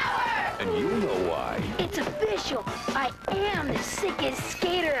 And you'll know why. It's official. I am the sickest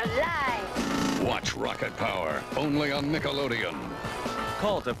skater alive. Watch Rocket Power, only on Nickelodeon.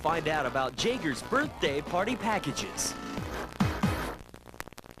 Call to find out about Jager's birthday party packages.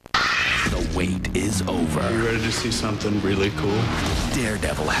 The wait is over. You ready to see something really cool?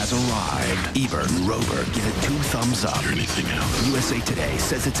 Daredevil has arrived. Ebert and Rover give it 2 thumbs up. Anything else? USA Today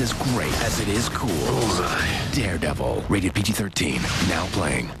says it's as great as it is cool. Bullseye. Daredevil, rated PG-13, now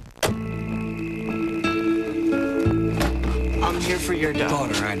playing. I'm here for your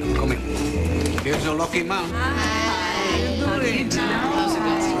daughter, I know. Come here. Here's a lucky mountain. Hi. How do you do? How's it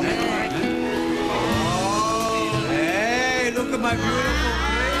going? Oh, hey, look at my beautiful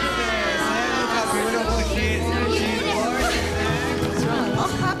princess. Hey, look how beautiful she is. She's gorgeous.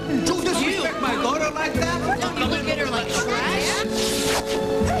 What happened? You disrespect my daughter like that? Don't you look at her like trash?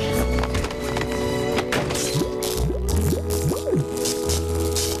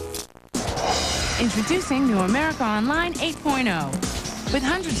 Introducing new America Online 8.0. With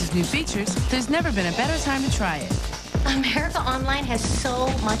hundreds of new features, there's never been a better time to try it. America Online has so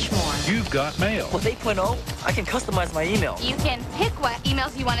much more. You've got mail. With 8.0, I can customize my email. You can pick what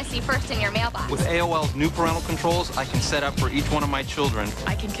emails you want to see first in your mailbox. With AOL's new parental controls, I can set up for each one of my children.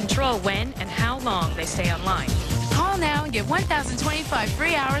 I can control when and how long they stay online. Call now and get 1,025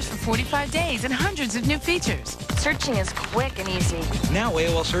 free hours for 45 days and hundreds of new features. Searching is quick and easy. Now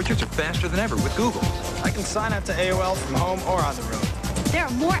AOL searches are faster than ever with Google. I can sign up to AOL from home or on the road. There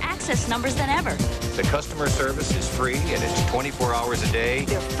are more access numbers than ever. The customer service is free and it's 24 hours a day.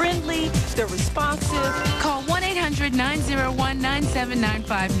 They're friendly, they're responsive. Call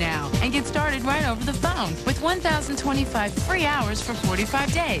 1-800-901-9795 now and get started right over the phone with 1,025 free hours for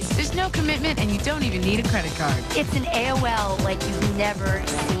 45 days. There's no commitment and you don't even need a credit card. It's an AOL like you've never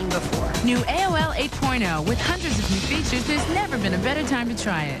seen before. New AOL 8.0 with hundreds of new features. There's never been a better time to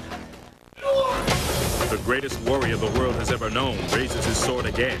try it. The greatest warrior the world has ever known raises his sword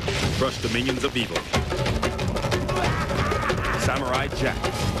again to crush the minions of evil. Samurai Jack.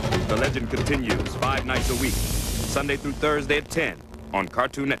 The legend continues 5 nights a week, Sunday through Thursday at 10 on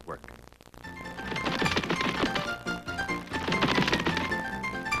Cartoon Network.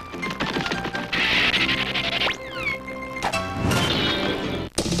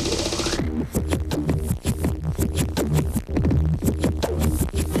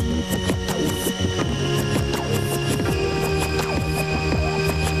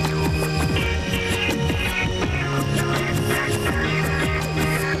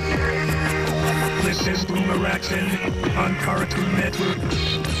 On Cartoon Network.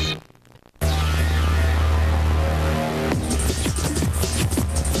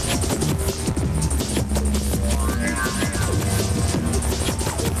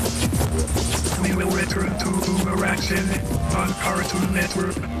 We will return to Boomer Action on Cartoon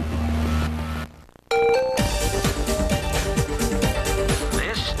Network.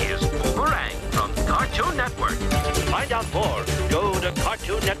 This is Boomerang from Cartoon Network. Find out more. Go to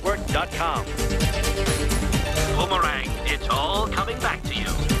CartoonNetwork.com. Boomerang, it's all coming back to you.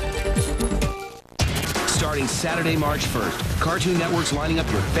 Starting Saturday, March 1st, Cartoon Network's lining up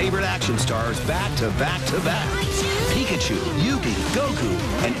your favorite action stars back to back to back. Pikachu, Yugi, Goku,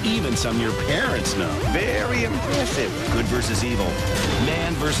 and even some your parents know. Very impressive. Good versus evil,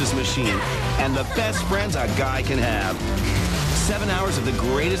 man versus machine, and the best friends a guy can have. 7 hours of the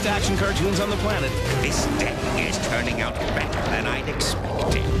greatest action cartoons on the planet. This day is turning out better than I'd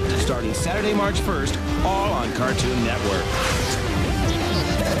expected. Starting Saturday, March 1st, all on Cartoon Network.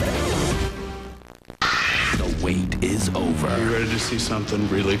 The wait is over. Are you ready to see something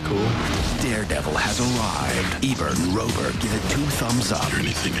really cool? Daredevil has arrived. Ebert and Rover give it 2 thumbs up.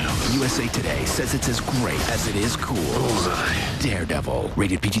 Anything else? USA Today says it's as great as it is cool. Bullseye. Daredevil,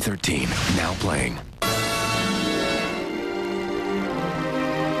 rated PG-13, now playing.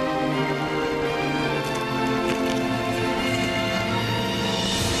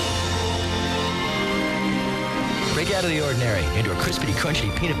 Break out of the ordinary into a crispity,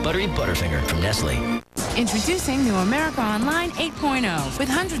 crunchy, peanut buttery Butterfinger from Nestle. Introducing New America Online 8.0. With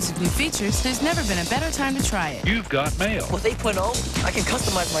hundreds of new features, there's never been a better time to try it. You've got mail. With 8.0, I can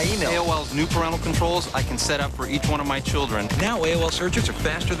customize my email. AOL's new parental controls I can set up for each one of my children. Now AOL searches are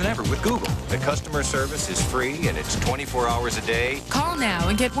faster than ever with Google. The customer service is free and it's 24 hours a day. Call now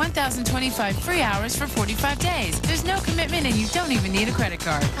and get 1,025 free hours for 45 days. There's no commitment and you don't even need a credit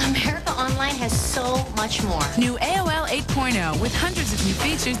card. America Online has so much more. New AOL 8.0 with hundreds of new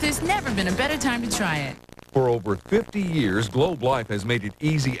features. There's never been a better time to try it. For over 50 years, Globe Life has made it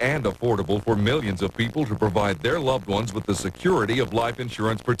easy and affordable for millions of people to provide their loved ones with the security of life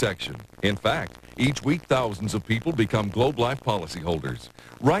insurance protection. In fact, each week thousands of people become Globe Life policyholders.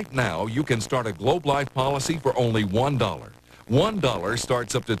 Right now, you can start a Globe Life policy for only $1. $1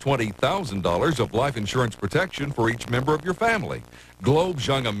 starts up to $20,000 of life insurance protection for each member of your family. Globe's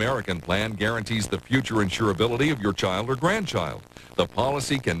Young American plan guarantees the future insurability of your child or grandchild. The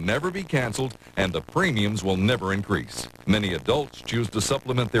policy can never be canceled and the premiums will never increase. Many adults choose to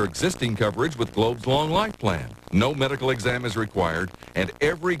supplement their existing coverage with Globe's Long Life plan. No medical exam is required and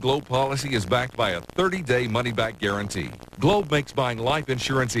every Globe policy is backed by a 30-day money-back guarantee. Globe makes buying life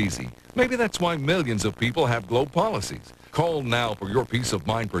insurance easy. Maybe that's why millions of people have Globe policies. Call now for your peace of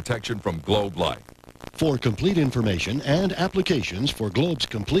mind protection from Globe Life. For complete information and applications for Globe's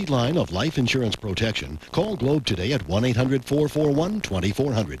complete line of life insurance protection, call Globe today at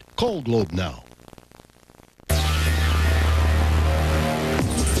 1-800-441-2400. Call Globe now.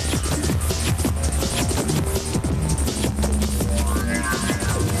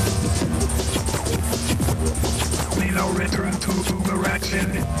 We now return to Boomer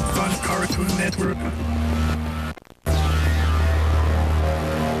Action on Cartoon Network.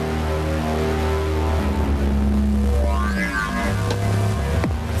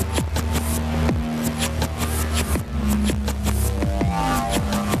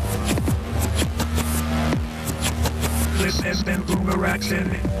 This has been Boomer Action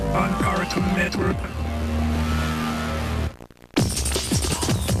on Cartoon Network.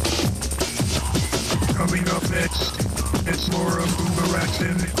 Coming up next, it's more of Boomer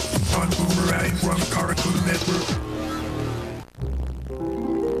Action on Boomerang from Cartoon Network.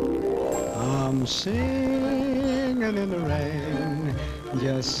 I'm singing in the rain,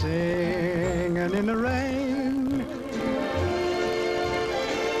 just singing in the rain.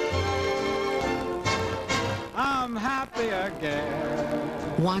 I'm happy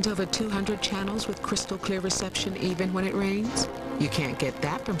again. Want over 200 channels with crystal clear reception even when it rains? You can't get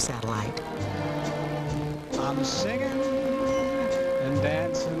that from satellite. I'm singing and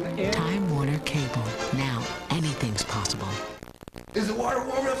dancing in... Time Warner Cable. Now anything's possible. Is the water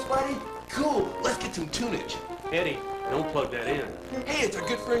warm enough, Spidey? Cool. Let's get some tunage. Eddie, don't plug that in. Hey, it's our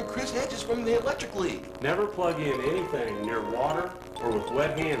good friend Chris Hedges from the Electric League. Never plug in anything near water or with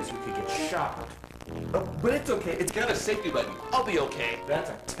wet hands. You could get shocked. Oh, but it's okay. It's got a safety button. I'll be okay. That's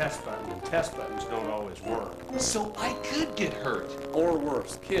a test button, and test buttons don't always work. So I could get hurt. Or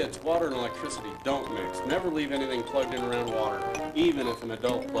worse, kids, water and electricity don't mix. Never leave anything plugged in around water, even if an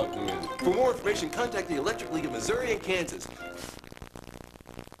adult plugged them in. For more information, contact the Electric League of Missouri and Kansas.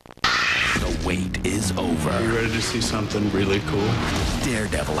 The wait is over. You ready to see something really cool?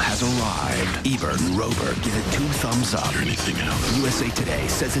 Daredevil has arrived. Ebert and Rober give it 2 thumbs up. Anything else? USA Today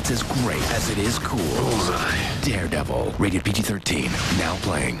says it's as great as it is cool. Bullseye. Daredevil, rated PG-13, now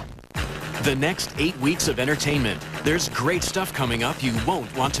playing. The next 8 weeks of entertainment. There's great stuff coming up you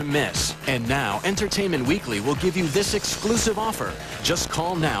won't want to miss. And now, Entertainment Weekly will give you this exclusive offer. Just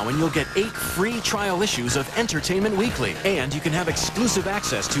call now and you'll get 8 free trial issues of Entertainment Weekly. And you can have exclusive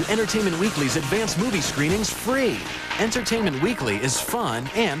access to Entertainment Weekly's advanced movie screenings free. Entertainment Weekly is fun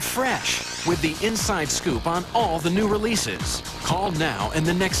and fresh, with the inside scoop on all the new releases. Call now and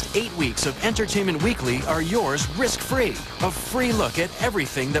the next 8 weeks of Entertainment Weekly are yours risk-free. A free look at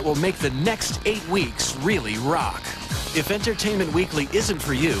everything that will make the next 8 weeks really rock. If Entertainment Weekly isn't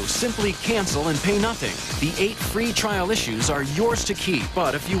for you, simply cancel and pay nothing. The 8 free trial issues are yours to keep.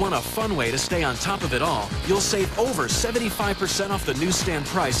 But if you want a fun way to stay on top of it all, you'll save over 75% off the newsstand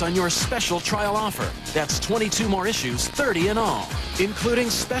price on your special trial offer. That's 22 more issues, 30 in all, including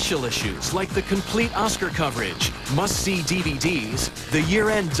special issues like the complete Oscar coverage, must-see DVDs, the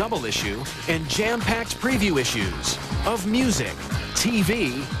year-end double issue, and jam-packed preview issues of music,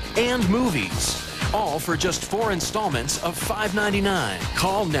 TV, and movies. All for just 4 installments of $5.99.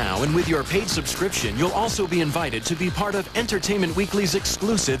 Call now, and with your paid subscription, you'll also be invited to be part of Entertainment Weekly's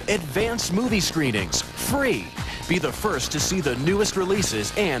exclusive advanced movie screenings, free. Be the first to see the newest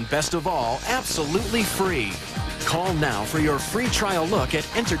releases, and best of all, absolutely free. Call now for your free trial look at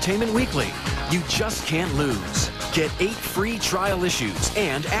Entertainment Weekly. You just can't lose. Get 8 free trial issues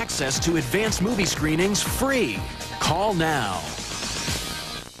and access to advanced movie screenings free. Call now.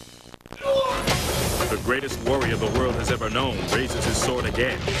 The greatest warrior the world has ever known raises his sword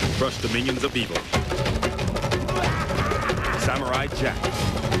again to crush the minions of evil. Samurai Jack.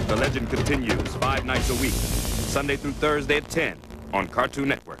 The legend continues 5 nights a week, Sunday through Thursday at 10 on Cartoon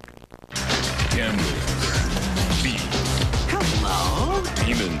Network. Gambling, thieves, Hello?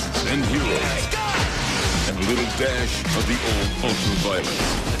 demons, and heroes. And a little dash of the old ultra-violence.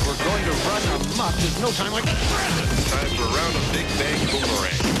 We're going to run amok. There's no time like It's time for a round of Big Bang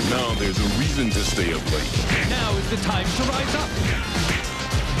Boomerang. Now there's a reason to stay up late. Now is the time to rise up.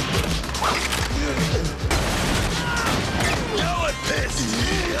 Yell at this!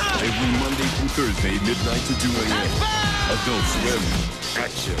 Every Monday through Thursday, midnight to 2 a.m. Adult Swim.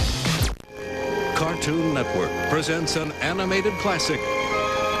 Action. Cartoon Network presents an animated classic,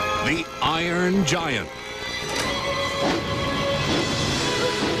 The Iron Giant.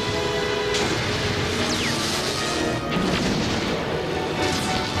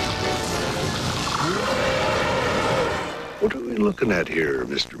 What are we looking at here,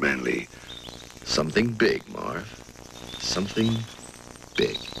 Mr. Manley? Something big, Marv. Something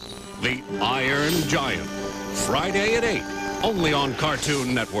big. The Iron Giant. Friday at 8, only on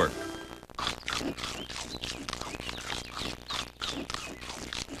Cartoon Network.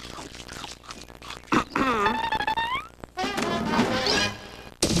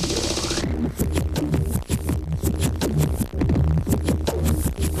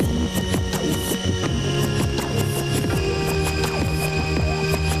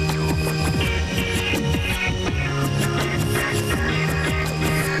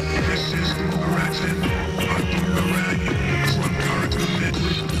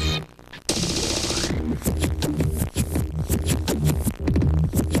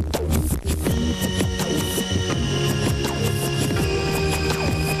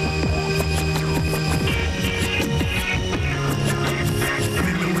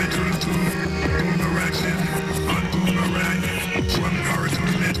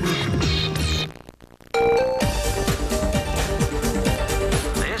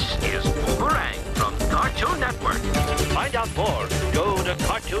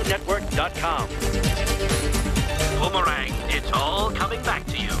 coming back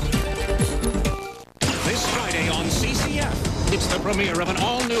to you. This Friday on CCF, it's the premiere of an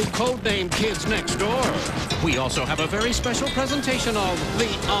all-new codename Kids Next Door. We also have a very special presentation of The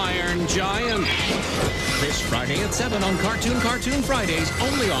Iron Giant. This Friday at 7 on Cartoon Fridays,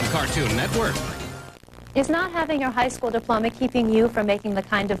 only on Cartoon Network. Is not having your high school diploma keeping you from making the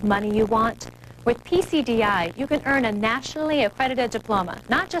kind of money you want? With PCDI, you can earn a nationally accredited diploma,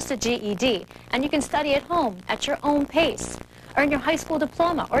 not just a GED, and you can study at home at your own pace. Earn your high school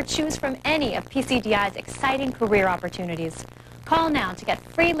diploma or choose from any of PCDI's exciting career opportunities. Call now to get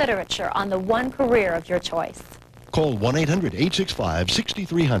free literature on the one career of your choice. Call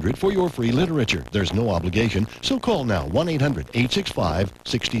 1-800-865-6300 for your free literature. There's no obligation, so call now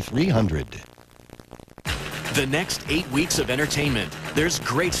 1-800-865-6300. The next 8 weeks of entertainment. There's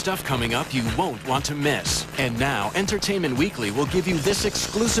great stuff coming up you won't want to miss. And now, Entertainment Weekly will give you this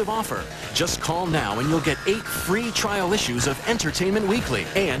exclusive offer. Just call now and you'll get 8 free trial issues of Entertainment Weekly.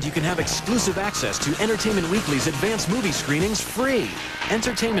 And you can have exclusive access to Entertainment Weekly's advanced movie screenings free.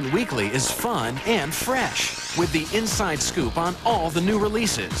 Entertainment Weekly is fun and fresh, with the inside scoop on all the new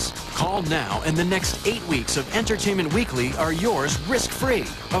releases. Call now and the next 8 weeks of Entertainment Weekly are yours risk-free.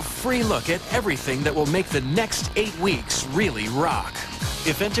 A free look at everything that will make the next 8 weeks really rock.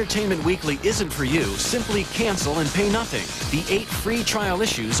 If Entertainment Weekly isn't for you, simply cancel and pay nothing. The 8 free trial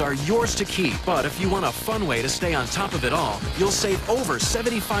issues are yours to keep. But if you want a fun way to stay on top of it all, you'll save over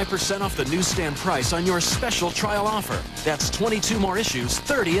 75% off the newsstand price on your special trial offer. That's 22 more issues,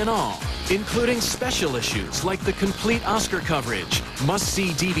 30 in all, including special issues like the complete Oscar coverage,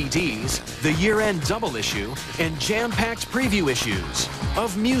 must-see DVDs, the year-end double issue, and jam-packed preview issues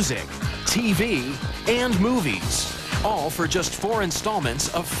of music, TV, and movies. All for just 4 installments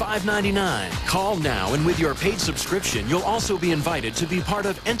of $5.99. Call now, and with your paid subscription, you'll also be invited to be part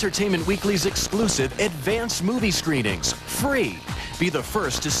of Entertainment Weekly's exclusive advanced movie screenings, free. Be the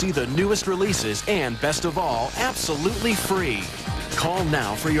first to see the newest releases, and best of all, absolutely free. Call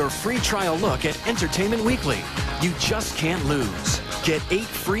now for your free trial look at Entertainment Weekly. You just can't lose. Get 8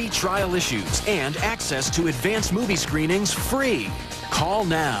 free trial issues and access to advanced movie screenings free. Call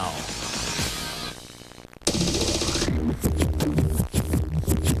now.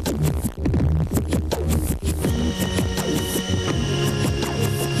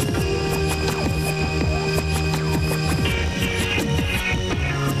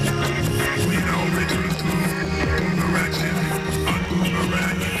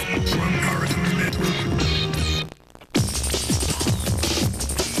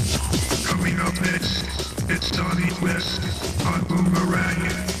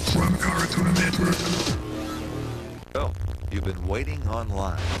 Waiting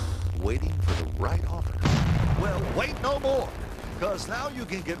online, waiting for the right offer. Well, wait no more, because now you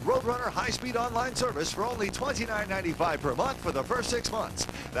can get Roadrunner high-speed online service for only $29.95 per month for the first 6 months.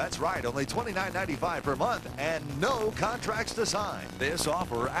 That's right, only $29.95 per month and no contracts to sign. This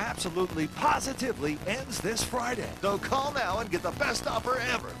offer absolutely positively ends this Friday. So call now and get the best offer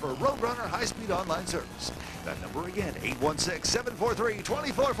ever for Roadrunner high-speed online service. That number again,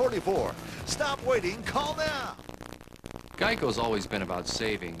 816-743-2444. Stop waiting, call now. Geico's always been about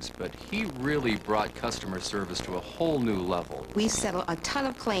savings, but he really brought customer service to a whole new level. We settle a ton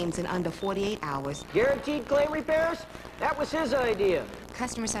of claims in under 48 hours. Guaranteed claim repairs? That was his idea.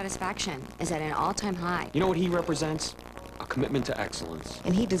 Customer satisfaction is at an all-time high. You know what he represents? A commitment to excellence.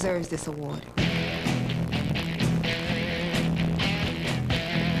 And he deserves this award.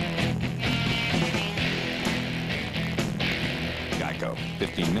 Geico.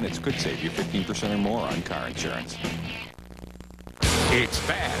 15 minutes could save you 15% or more on car insurance. It's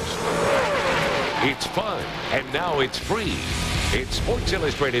fast, it's fun, and now it's free. It's Sports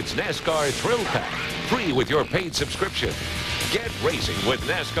Illustrated's NASCAR Thrill Pack, free with your paid subscription. Get racing with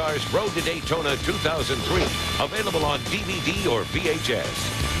NASCAR's Road to Daytona 2003, available on DVD or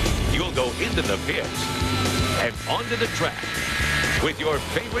VHS. You'll go into the pits and onto the track with your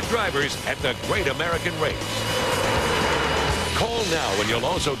favorite drivers at the Great American Race. Call now and you'll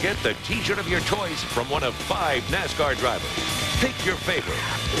also get the T-shirt of your choice from one of 5 NASCAR drivers. Pick your favorite: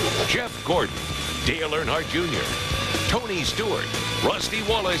 Jeff Gordon, Dale Earnhardt Jr., Tony Stewart, Rusty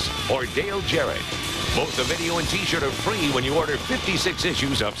Wallace, or Dale Jarrett. Both the video and T-shirt are free when you order 56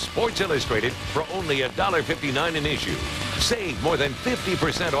 issues of Sports Illustrated for only $1.59 an issue. Save more than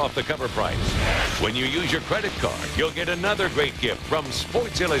 50% off the cover price. When you use your credit card, you'll get another great gift from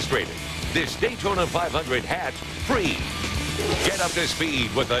Sports Illustrated. This Daytona 500 hat, free. Get up to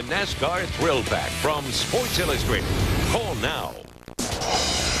speed with a NASCAR Thrill Pack from Sports Illustrated. Call now.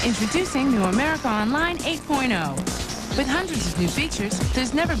 Introducing New America Online 8.0. With hundreds of new features,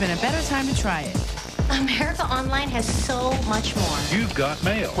 there's never been a better time to try it. America Online has so much more. You've got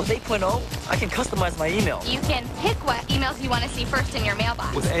mail. With 8.0, I can customize my email. You can pick what emails you want to see first in your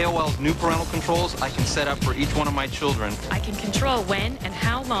mailbox. With AOL's new parental controls, I can set up for each one of my children. I can control when and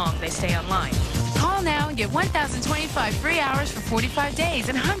how long they stay online. Call now and get 1,025 free hours for 45 days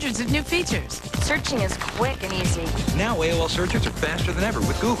and hundreds of new features. Searching is quick and easy. Now AOL searches are faster than ever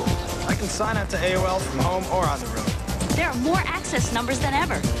with Google. I can sign up to AOL from home or on the road. There are more access numbers than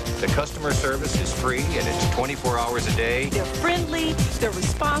ever. The customer service is free and it's 24 hours a day. They're friendly, they're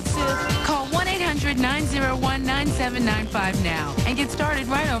responsive. Call 1-800-901-9795 now and get started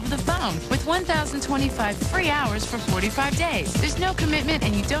right over the phone with 1,025 free hours for 45 days. There's no commitment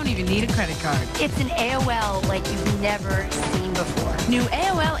and you don't even need a credit card. It's an AOL like you've never seen before. New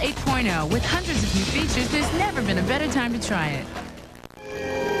AOL 8.0 with hundreds of new features. There's never been a better time to try it.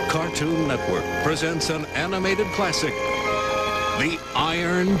 Cartoon Network presents an animated classic, The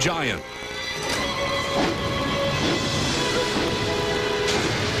Iron Giant.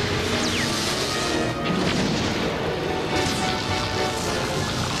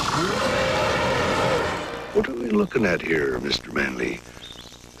 What are we looking at here, Mr. Manley?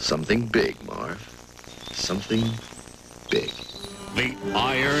 Something big, Marv. Something big. The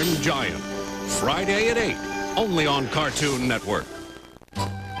Iron Giant. Friday at 8, only on Cartoon Network.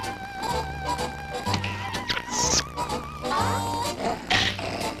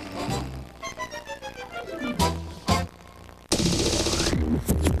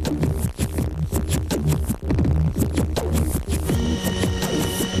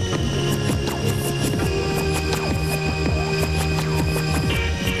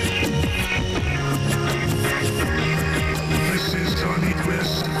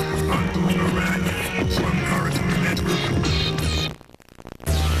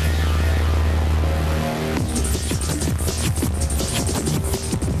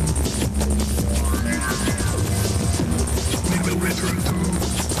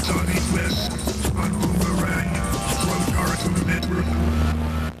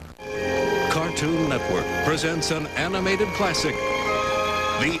 Cartoon Network presents an animated classic,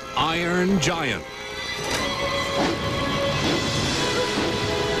 The Iron Giant.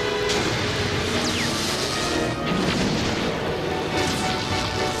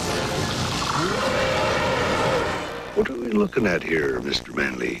 What are we looking at here, Mr.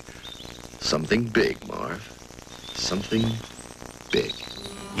 Manley? Something big, Marv. Something big.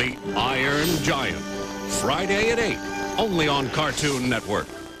 The Iron Giant. Friday at 8, only on Cartoon Network.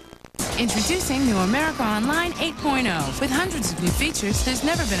 Introducing New America Online 8.0. With hundreds of new features, there's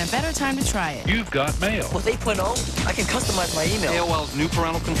never been a better time to try it. You've got mail. With 8.0, I can customize my email. AOL's new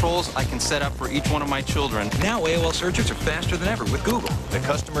parental controls, I can set up for each one of my children. Now AOL searches are faster than ever with Google. The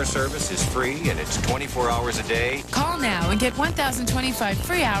customer service is free and it's 24 hours a day. Call now and get 1,025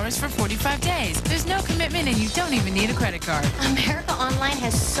 free hours for 45 days. There's no commitment and you don't even need a credit card. America Online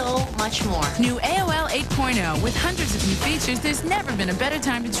has so much more. New AOL 8.0 with hundreds of new features. There's never been a better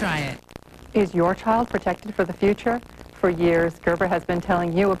time to try it. Is your child protected for the future? For years, Gerber has been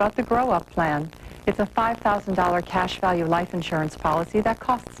telling you about the Grow Up Plan. It's a $5,000 cash value life insurance policy that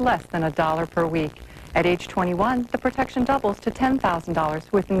costs less than $1 per week. At age 21, the protection doubles to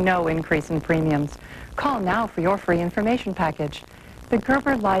 $10,000 with no increase in premiums. Call now for your free information package. The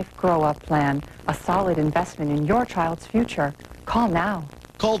Gerber Life Grow Up Plan, a solid investment in your child's future. Call now.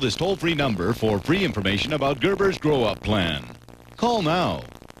 Call this toll-free number for free information about Gerber's Grow Up Plan. Call now.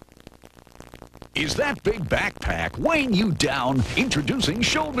 Is that big backpack weighing you down? Introducing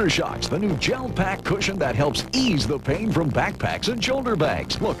Shoulder Shocks, the new gel pack cushion that helps ease the pain from backpacks and shoulder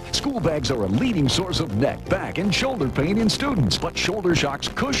bags. Look, school bags are a leading source of neck, back, and shoulder pain in students, but Shoulder Shocks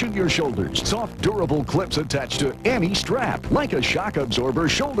cushion your shoulders. Soft, durable clips attached to any strap. Like a shock absorber,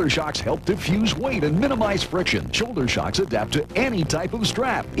 Shoulder Shocks help diffuse weight and minimize friction. Shoulder Shocks adapt to any type of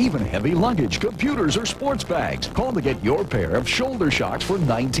strap, even heavy luggage, computers, or sports bags. Call to get your pair of Shoulder Shocks for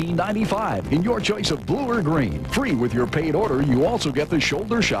 $19.95 in your choice of blue or green. Free with your paid order, you also get the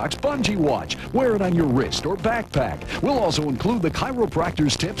Shoulder Shocks Bungee Watch. Wear it on your wrist or backpack. We'll also include the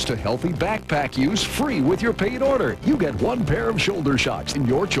chiropractor's tips to healthy backpack use free with your paid order. You get one pair of Shoulder Shocks in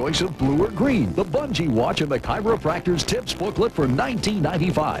your choice of blue or green. The Bungee Watch and the chiropractor's tips booklet for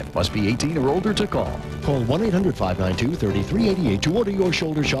 $19.95. Must be 18 or older to call. Call 1-800-592-3388 to order your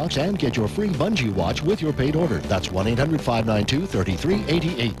Shoulder Shocks and get your free Bungee Watch with your paid order. That's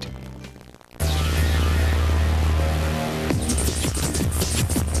 1-800-592-3388.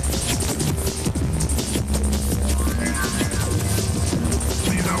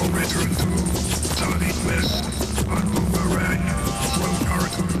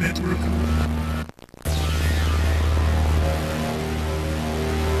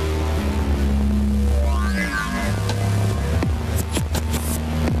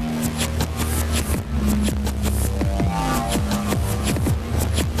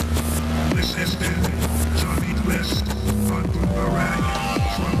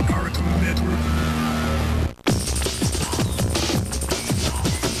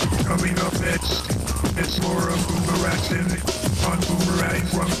 Coming up next, it's more of Boomerang on Boomerang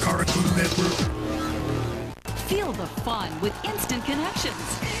from Cartoon Network. Feel the fun with Instant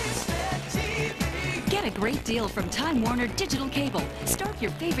Connections. Get a great deal from Time Warner Digital Cable. Start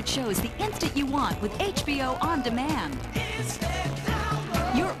your favorite shows the instant you want with HBO On Demand.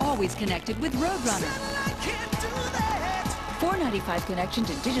 You're always connected with Roadrunner. $4.95 connection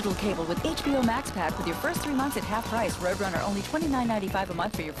to digital cable with HBO Max Pack with your first 3 months at half price. Roadrunner only $29.95 a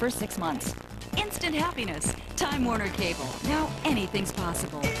month for your first 6 months. Instant happiness. Time Warner Cable. Now anything's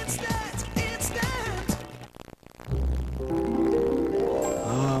possible.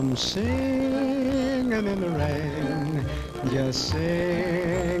 I'm singing in the rain, just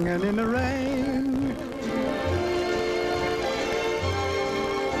singing in the rain.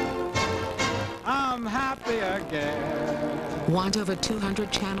 I'm happy again. Want over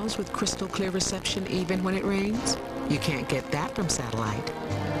 200 channels with crystal clear reception even when it rains? You can't get that from satellite.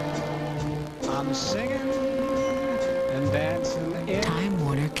 I'm singing and dancing in Time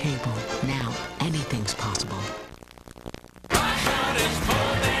Warner Cable. Now anything's possible.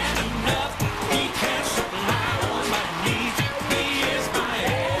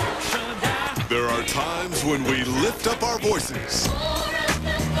 There are times when we lift up our voices.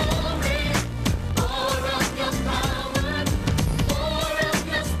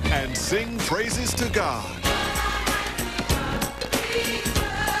 And sing praises to God.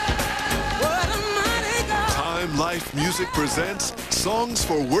 Time Life Music presents Songs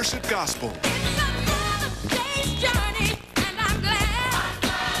for Worship Gospel.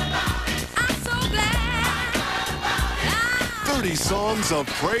 30 songs of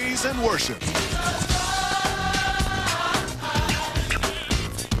praise and worship.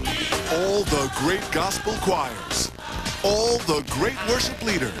 All the great gospel choirs. All the great worship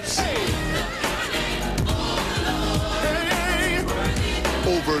leaders.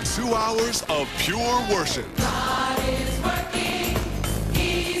 Over 2 hours of pure worship.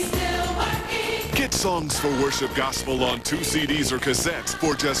 Get Songs for Worship Gospel on 2 CDs or cassettes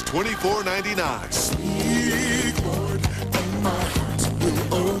for just $24.99. Speak, Lord, and my heart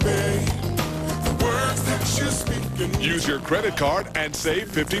will obey the words that you're speaking. Use your credit card and save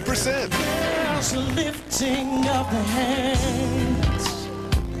 50%. There's a lifting of the hands.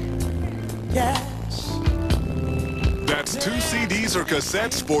 Yes. That's 2 CDs or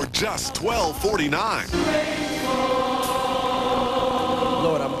cassettes for just $12.49.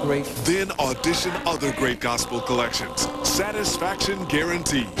 Lord, I'm grateful. Then audition other great gospel collections. Satisfaction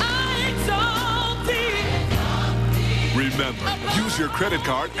guaranteed. Remember, use your credit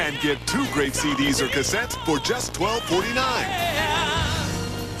card and get 2 great CDs or cassettes for just $12.49.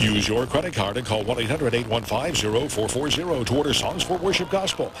 Use your credit card and call 1-800-815-0440 to order Songs for Worship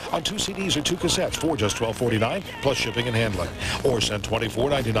Gospel on 2 CDs or 2 cassettes for just $12.49 plus shipping and handling. Or send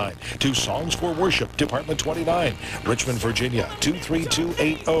 $24.99 to Songs for Worship, Department 29, Richmond, Virginia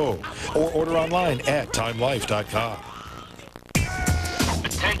 23280. Or order online at timelife.com.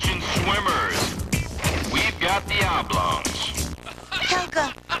 Attention swimmers, we've got the oblongs.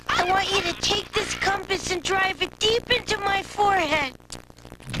 Helga, I want you to take this compass and drive it deep into my forehead.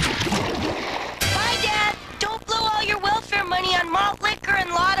 Bye, Dad. Don't blow all your welfare money on malt liquor and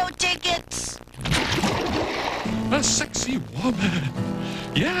lotto tickets. A sexy woman.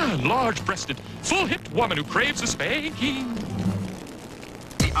 Yeah, large-breasted, full-hipped woman who craves a spanking.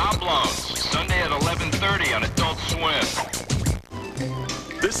 The oblongs, Sunday at 11:30 on Adult Swim.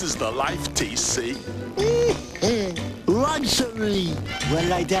 This is the Life TC. Luxury. What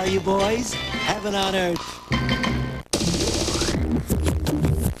did I tell you, boys? Heaven on earth.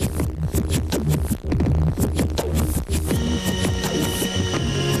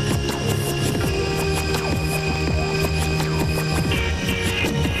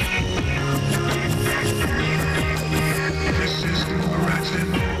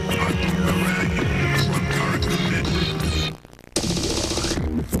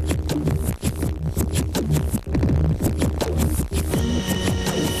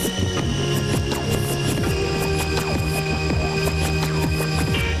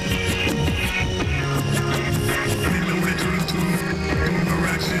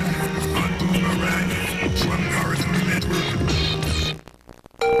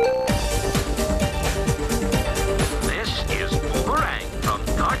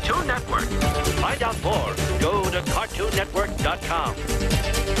 CartoonNetwork.com.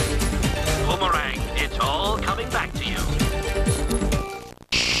 Boomerang, it's all coming back to you.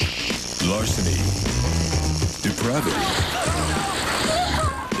 Larceny, depravity,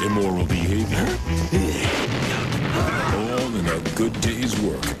 immoral behavior, all in a good day's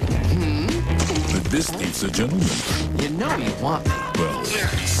work. The This thief's a gentleman. You know you want me. Well,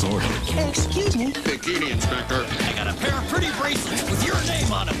 sort of. Excuse me. Bikini, Inspector. I got a pair of pretty bracelets with your name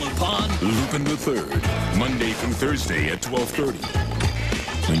on them, Lupin. Lupin the Third, Monday through Thursday at 12:30.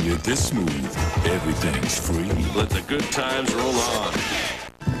 When you're this smooth, everything's free. Let the good times roll on.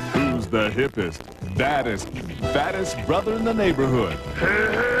 Who's the hippest, baddest, fattest brother in the neighborhood?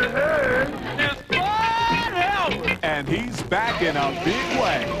 It's Fat Albert! And he's back in a big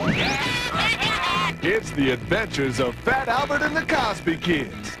way. It's the adventures of Fat Albert and the Cosby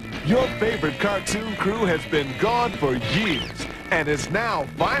Kids. Your favorite cartoon crew has been gone for years and is now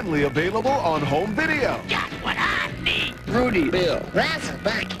finally available on home video. Just what I need. Rudy, Bill,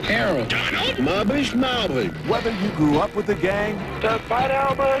 Razorback, Harold, Mubbish Mobby. Whether you grew up with the gang, The Fat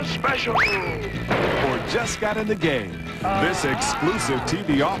Albert Special. or just got in the game, this exclusive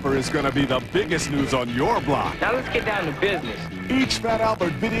TV offer is going to be the biggest news on your block. Now let's get down to business. Each Fat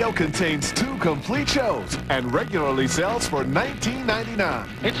Albert video contains 2 complete shows and regularly sells for $19.99.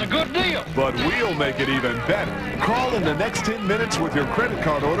 It's a good deal. But we'll make it even better. Call in the next 10 minutes with your credit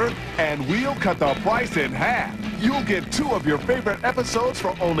card order and we'll cut the price in half. You'll get 2 of your favorite episodes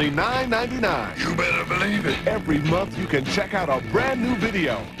for only $9.99. You better believe it. Every month you can check out a brand new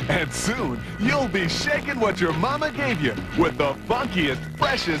video. And soon you'll be shaking what your mama gave you with the funkiest,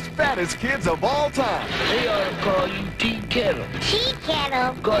 freshest, fattest kids of all time. They ought to call you Tea Kettle. Tea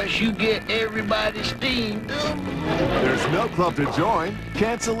kettle. Because you get everybody steamed. There's no club to join.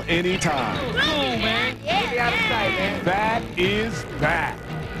 Cancel anytime. Cool, man. That is back.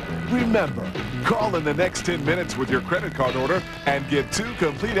 Remember, call in the next 10 minutes with your credit card order and get 2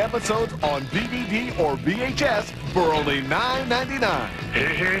 complete episodes on DVD or VHS for only $9.99.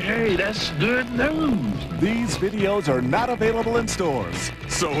 Hey, that's good news. These videos are not available in stores.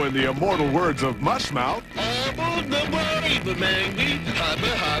 So in the immortal words of Mushmouth,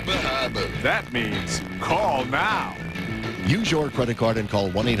 that means call now. Use your credit card and call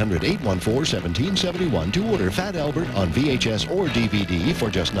 1-800-814-1771 to order Fat Albert on VHS or DVD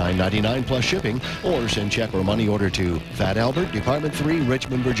for just $9.99 plus shipping, or send check or money order to Fat Albert, Department 3,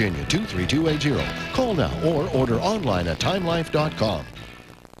 Richmond, Virginia, 23280. Call now or order online at timelife.com.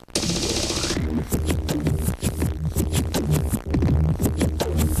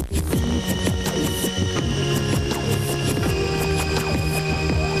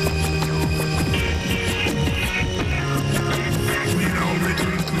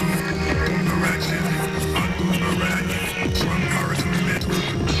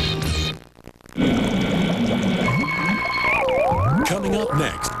 Coming up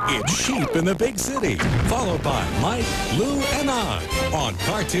next, it's Sheep in the Big City, followed by Mike, Lou, and I on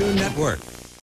Cartoon Network.